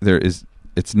 there is.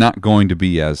 It's not going to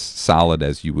be as solid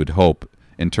as you would hope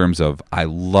in terms of I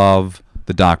love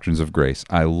the doctrines of grace.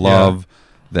 I love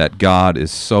that God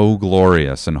is so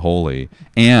glorious and holy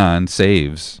and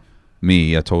saves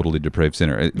me, a totally depraved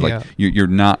sinner. You're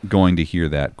not going to hear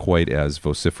that quite as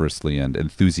vociferously and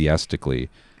enthusiastically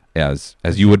as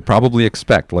you would probably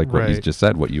expect, like what you just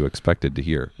said, what you expected to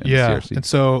hear in the CRC. And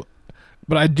so,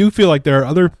 but I do feel like there are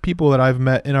other people that I've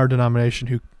met in our denomination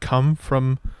who come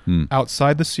from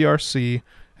outside the CRC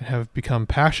and have become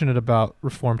passionate about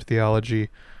Reformed theology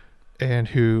and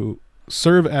who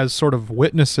serve as sort of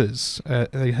witnesses.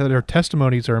 Their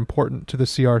testimonies are important to the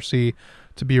CRC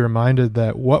to be reminded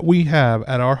that what we have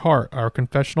at our heart, our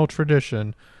confessional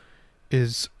tradition,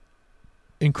 is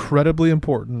incredibly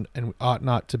important and ought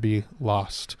not to be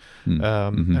lost. And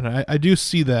I do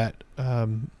see that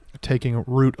taking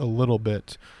root a little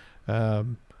bit.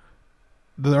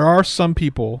 There are some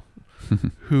people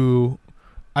who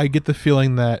I get the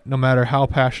feeling that no matter how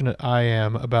passionate I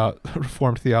am about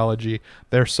Reformed theology,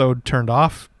 they're so turned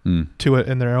off to it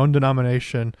in their own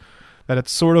denomination that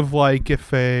it's sort of like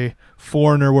if a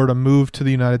foreigner were to move to the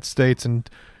United States and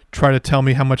try to tell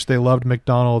me how much they loved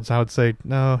McDonald's, I would say,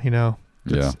 no,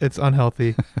 it's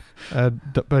unhealthy. But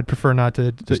I'd prefer not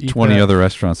to There's eat 20 that. other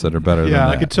restaurants that are better than that. Yeah,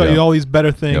 I could tell you all these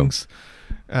better things.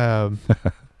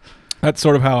 That's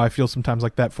sort of how I feel sometimes,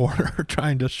 like that foreigner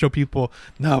trying to show people,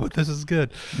 no, but this is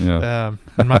good. Yeah.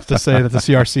 I'm not to say that the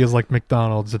CRC is like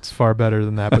McDonald's. It's far better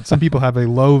than that. But some people have a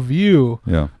low view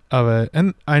of it.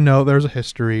 And I know there's a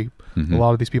history. A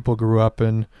lot of these people grew up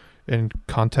in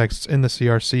contexts in the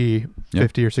CRC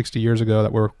 50 or 60 years ago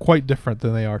that were quite different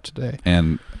than they are today.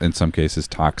 And in some cases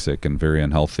toxic and very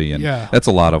unhealthy. And that's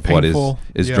a lot of painful, what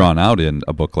is drawn out in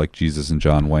a book like Jesus and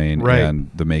John Wayne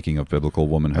and The Making of Biblical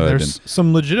Womanhood. And there's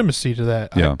some legitimacy to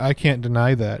that. I can't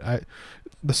deny that.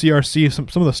 The CRC,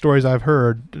 some of the stories I've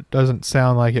heard, it doesn't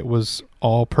sound like it was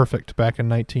all perfect back in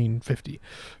 1950.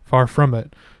 Far from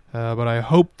it. But I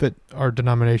hope that our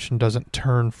denomination doesn't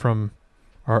turn from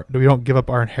we don't give up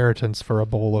our inheritance for a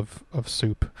bowl of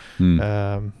soup.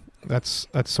 That's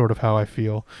sort of how I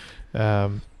feel.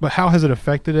 But how has it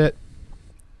affected it?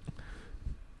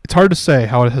 It's hard to say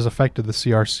how it has affected the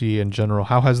CRC in general.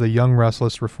 How has the young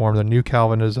restless reform, the new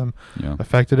Calvinism,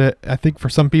 affected it? I think for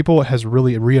some people it has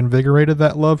really reinvigorated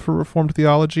that love for Reformed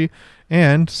theology,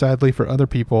 and sadly for other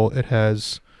people it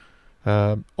has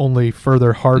only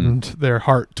further hardened their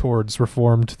heart towards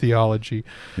Reformed theology,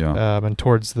 and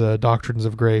towards the doctrines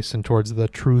of grace and towards the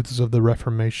truths of the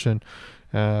Reformation.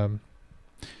 And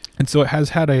so it has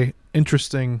had a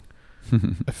interesting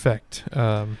effect.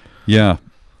 And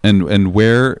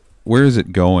where is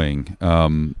it going?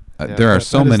 There are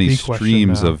so many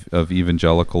streams of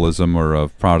evangelicalism or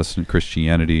of Protestant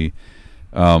Christianity.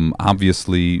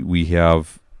 Obviously, we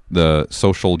have the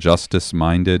social justice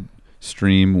minded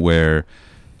stream where,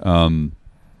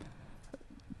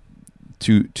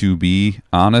 to be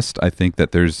honest, I think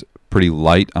that there's pretty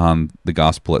light on the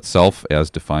gospel itself as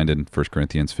defined in 1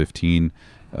 Corinthians 15,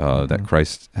 that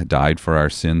Christ had died for our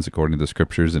sins according to the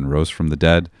scriptures and rose from the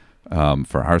dead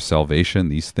for our salvation.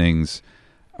 These things,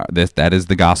 that is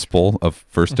the gospel of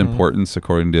first importance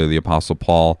according to the Apostle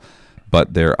Paul,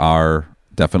 but there are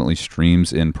definitely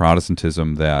streams in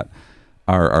Protestantism that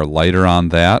are lighter on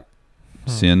that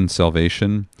sin,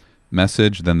 salvation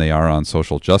message than they are on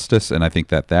social justice, and I think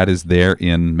that is there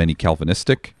in many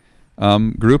Calvinistic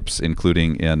groups,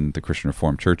 including in the Christian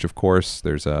Reformed Church, of course.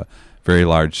 There's a very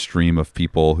large stream of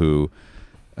people who,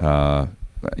 I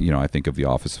think of the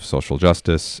Office of Social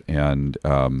Justice, and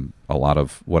a lot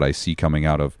of what I see coming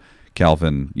out of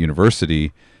Calvin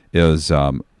University is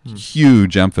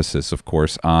huge emphasis, of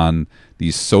course, on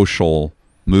these social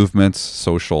movements,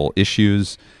 social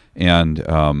issues, and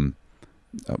a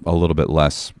little bit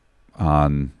less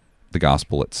on the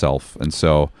gospel itself. And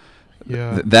so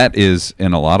that is,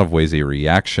 in a lot of ways, a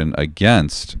reaction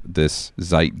against this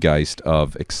zeitgeist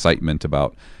of excitement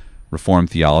about Reformed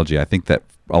theology. I think that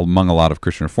among a lot of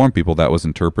Christian Reformed people, that was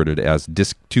interpreted as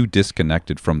too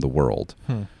disconnected from the world.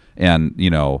 And,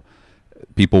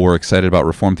 people were excited about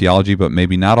Reformed theology, but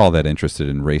maybe not all that interested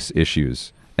in race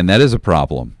issues. And that is a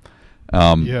problem.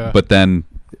 But then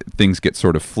things get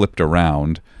sort of flipped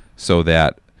around so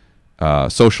that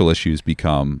social issues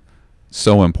become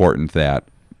so important that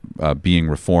being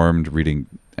Reformed, reading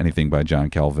anything by John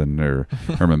Calvin or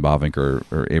Herman Bavinck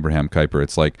or Abraham Kuyper,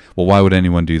 it's like, well, why would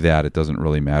anyone do that? It doesn't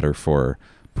really matter for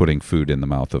putting food in the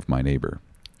mouth of my neighbor.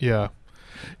 Yeah,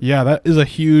 that is a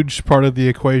huge part of the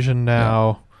equation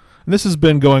now. Yeah. And this has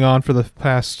been going on for the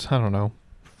past,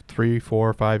 3,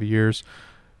 4, 5 years.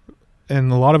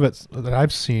 And a lot of it that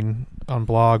I've seen on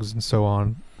blogs and so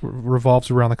on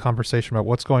revolves around the conversation about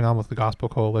what's going on with the Gospel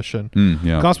Coalition.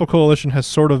 The Gospel Coalition has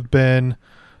sort of been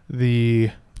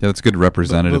that's a good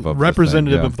representative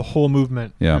of the whole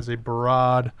movement as a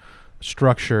broad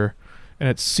structure. And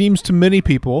it seems to many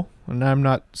people, and I'm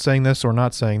not saying this or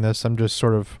not saying this, I'm just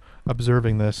sort of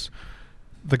observing this,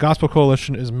 the Gospel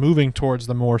Coalition is moving towards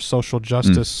the more social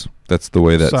justice that's the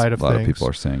way that side a lot of people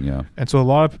are saying, And so a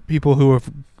lot of people who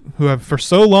have for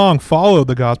so long followed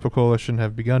the Gospel Coalition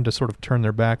have begun to sort of turn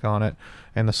their back on it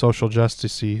and the social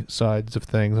justice-y sides of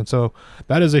things. And so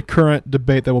that is a current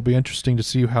debate that will be interesting to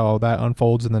see how that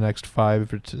unfolds in the next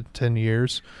 5 to 10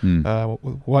 years.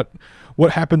 What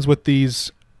happens with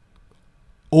these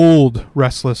old,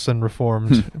 restless, and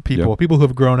Reformed people who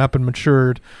have grown up and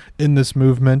matured in this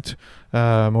movement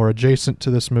or adjacent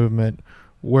to this movement?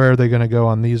 Where are they going to go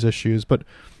on these issues? But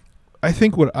I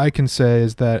think what I can say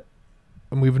is that,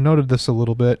 and we've noted this a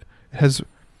little bit, as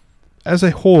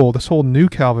a whole, this whole new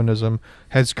Calvinism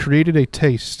has created a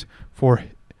taste for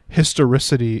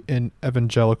historicity in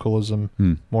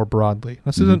evangelicalism more broadly.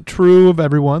 This isn't true of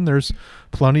everyone. There's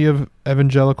plenty of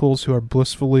evangelicals who are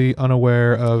blissfully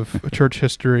unaware of church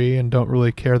history and don't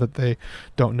really care that they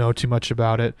don't know too much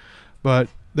about it. But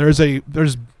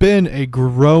there's been a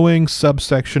growing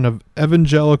subsection of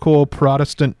evangelical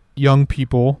Protestant young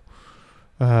people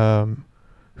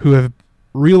who have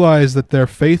realized that their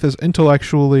faith is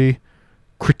intellectually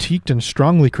critiqued and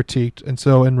strongly critiqued, and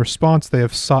so in response they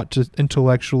have sought to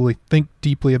intellectually think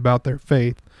deeply about their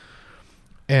faith.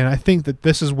 And I think that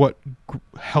this is what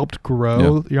helped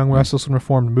grow the Young, Restless, and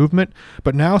Reformed movement.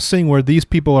 But now seeing where these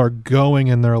people are going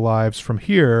in their lives from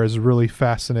here is really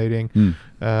fascinating.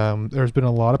 There's been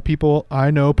a lot of people I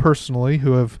know personally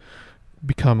who have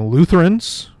become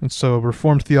Lutherans, and so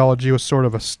Reformed theology was sort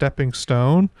of a stepping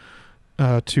stone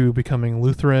to becoming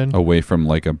Lutheran. Away from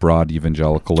like a broad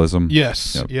evangelicalism.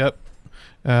 Yes. Yep.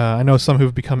 I know some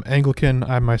who've become Anglican.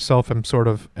 I myself am sort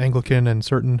of Anglican in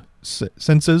certain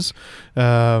senses.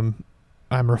 I'm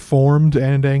Reformed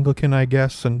and Anglican, I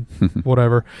guess, and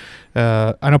whatever.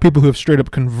 I know people who have straight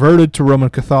up converted to Roman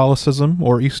Catholicism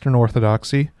or Eastern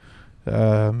Orthodoxy.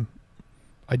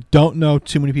 I don't know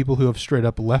too many people who have straight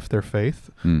up left their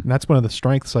faith. And that's one of the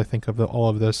strengths, I think, of all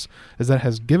of this, is that it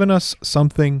has given us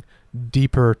something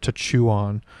deeper to chew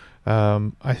on.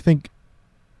 I think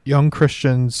young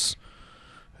Christians,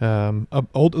 a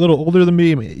little older than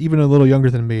me, even a little younger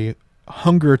than me,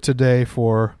 hunger today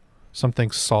for something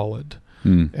solid.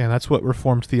 And that's what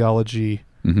Reformed theology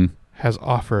has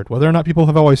offered. Whether or not people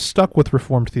have always stuck with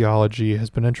Reformed theology has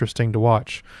been interesting to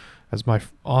watch, as my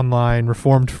online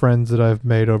Reformed friends that I've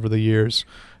made over the years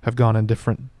have gone in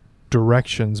different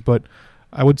directions. But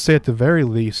I would say at the very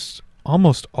least,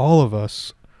 almost all of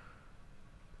us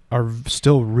are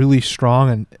still really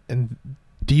strong and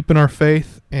deep in our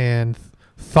faith and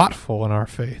thoughtful in our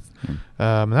faith.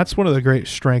 And that's one of the great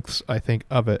strengths, I think,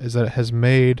 of it, is that it has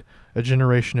made a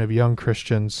generation of young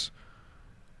Christians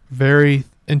very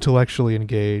intellectually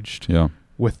engaged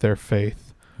with their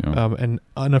faith and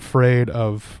unafraid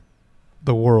of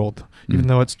the world. Even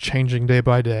though it's changing day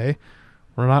by day,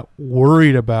 we're not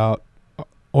worried about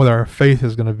whether our faith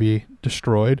is going to be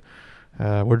destroyed.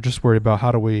 We're just worried about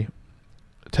how do we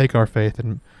take our faith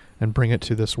and bring it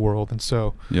to this world. And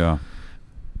so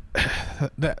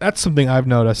that's something I've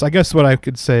noticed. I guess what I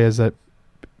could say is that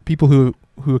people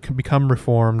who can become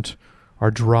Reformed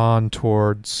are drawn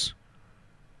towards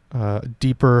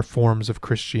deeper forms of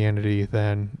Christianity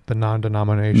than the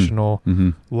non-denominational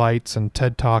lights and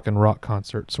TED Talk and rock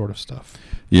concert sort of stuff.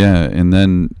 Yeah, and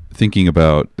then thinking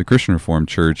about the Christian Reformed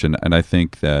Church, and I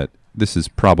think that this is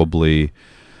probably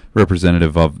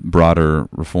representative of broader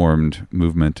Reformed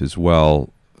movement as well.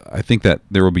 I think that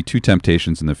there will be two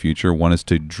temptations in the future. One is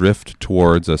to drift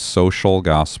towards a social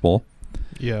gospel.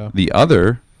 Yeah. The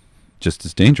other, just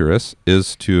as dangerous,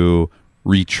 is to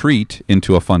retreat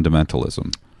into a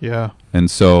fundamentalism. Yeah. And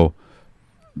so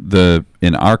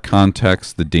in our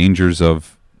context, the dangers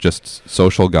of just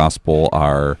social gospel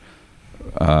are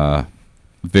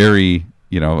very,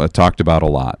 talked about a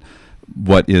lot.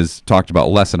 What is talked about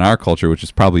less in our culture, which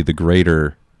is probably the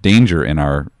greater danger in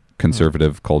our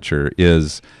conservative culture,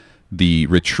 is the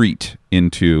retreat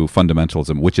into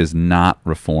fundamentalism, which is not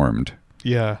Reformed.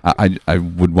 Yeah. I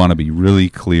would want to be really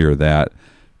clear that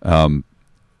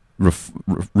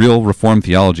real Reformed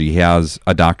theology has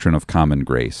a doctrine of common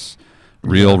grace.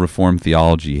 Real Reformed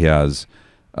theology has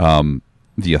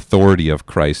the authority of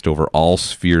Christ over all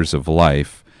spheres of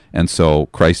life, and so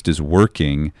Christ is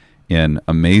working in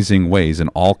amazing ways in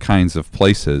all kinds of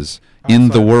places in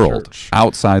the world,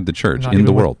 outside the church, in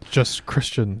the world. Just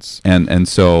Christians. And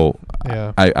so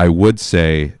I would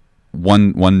say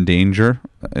one danger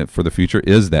for the future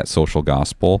is that social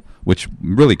gospel, which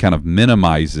really kind of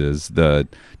minimizes the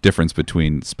difference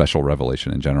between special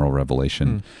revelation and general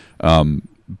revelation.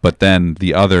 But then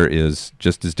the other is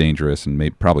just as dangerous,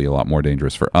 and probably a lot more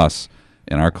dangerous for us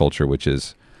in our culture, which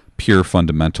is pure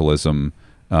fundamentalism.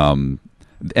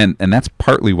 And that's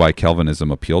partly why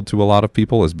Calvinism appealed to a lot of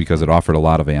people, is because it offered a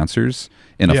lot of answers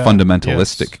in a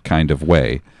fundamentalistic kind of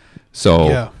way.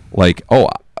 So,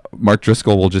 Mark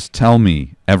Driscoll will just tell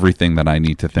me everything that I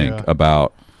need to think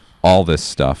about all this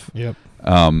stuff. Yep.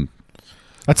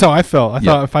 That's how I felt. I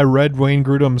thought if I read Wayne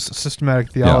Grudem's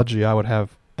systematic theology, I would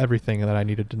have everything that I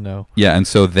needed to know. Yeah, and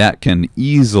so that can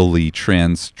easily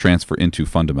transfer into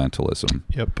fundamentalism.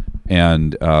 Yep.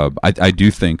 And I do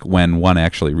think when one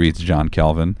actually reads John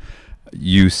Calvin,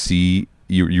 you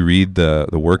read the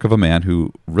work of a man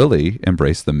who really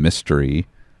embraced the mystery,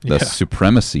 the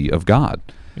supremacy of God.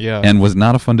 Yeah. And was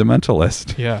not a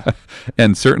fundamentalist. Yeah.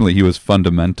 And certainly he was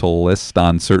fundamentalist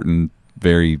on certain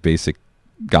very basic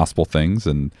gospel things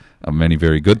and many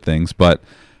very good things. But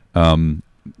one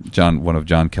of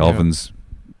John Calvin's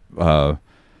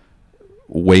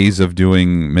ways of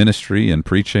doing ministry and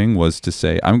preaching was to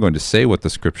say, I'm going to say what the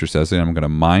Scripture says, and I'm going to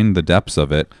mine the depths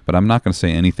of it, but I'm not going to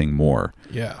say anything more.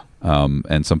 Yeah.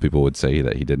 And some people would say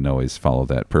that he didn't always follow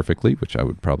that perfectly, which I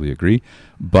would probably agree.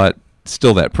 But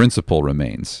still, that principle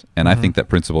remains, and I think that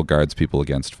principle guards people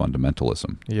against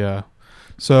fundamentalism. Yeah.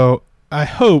 So I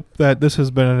hope that this has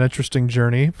been an interesting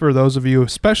journey for those of you,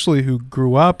 especially who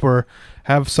grew up or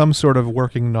have some sort of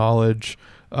working knowledge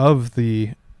of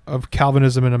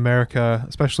Calvinism in America,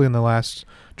 especially in the last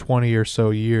 20 or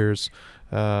so years.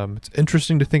 It's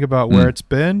interesting to think about where it's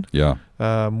been,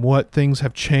 what things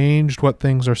have changed, what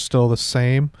things are still the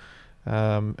same,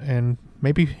 and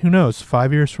maybe, who knows,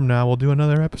 5 years from now we'll do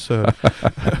another episode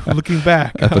looking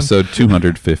back. Episode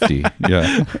 250,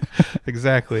 yeah.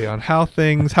 Exactly, on how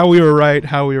we were right,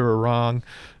 how we were wrong.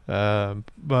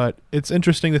 But it's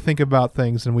interesting to think about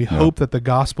things, and we hope that the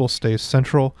gospel stays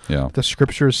central, the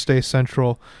Scriptures stay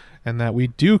central, and that we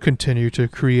do continue to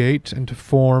create and to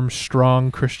form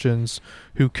strong Christians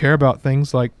who care about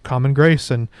things like common grace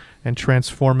and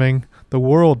transforming the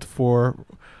world for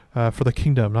the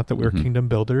kingdom. Not that we're kingdom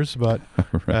builders, but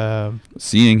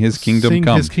seeing His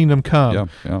kingdom come.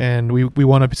 Yeah. And we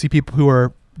want to see people who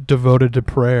are devoted to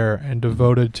prayer and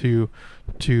devoted to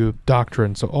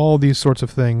doctrine. So all these sorts of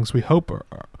things we hope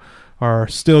are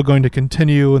still going to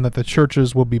continue, and that the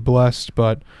churches will be blessed,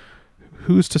 but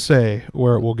who's to say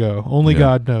where it will go? Only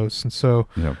God knows. And so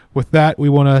with that, we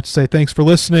want to say thanks for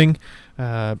listening.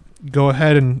 Go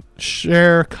ahead and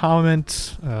share,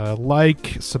 comment,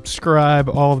 like, subscribe,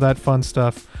 all of that fun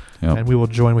stuff. And we will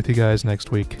join with you guys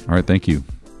next week. All right, thank you.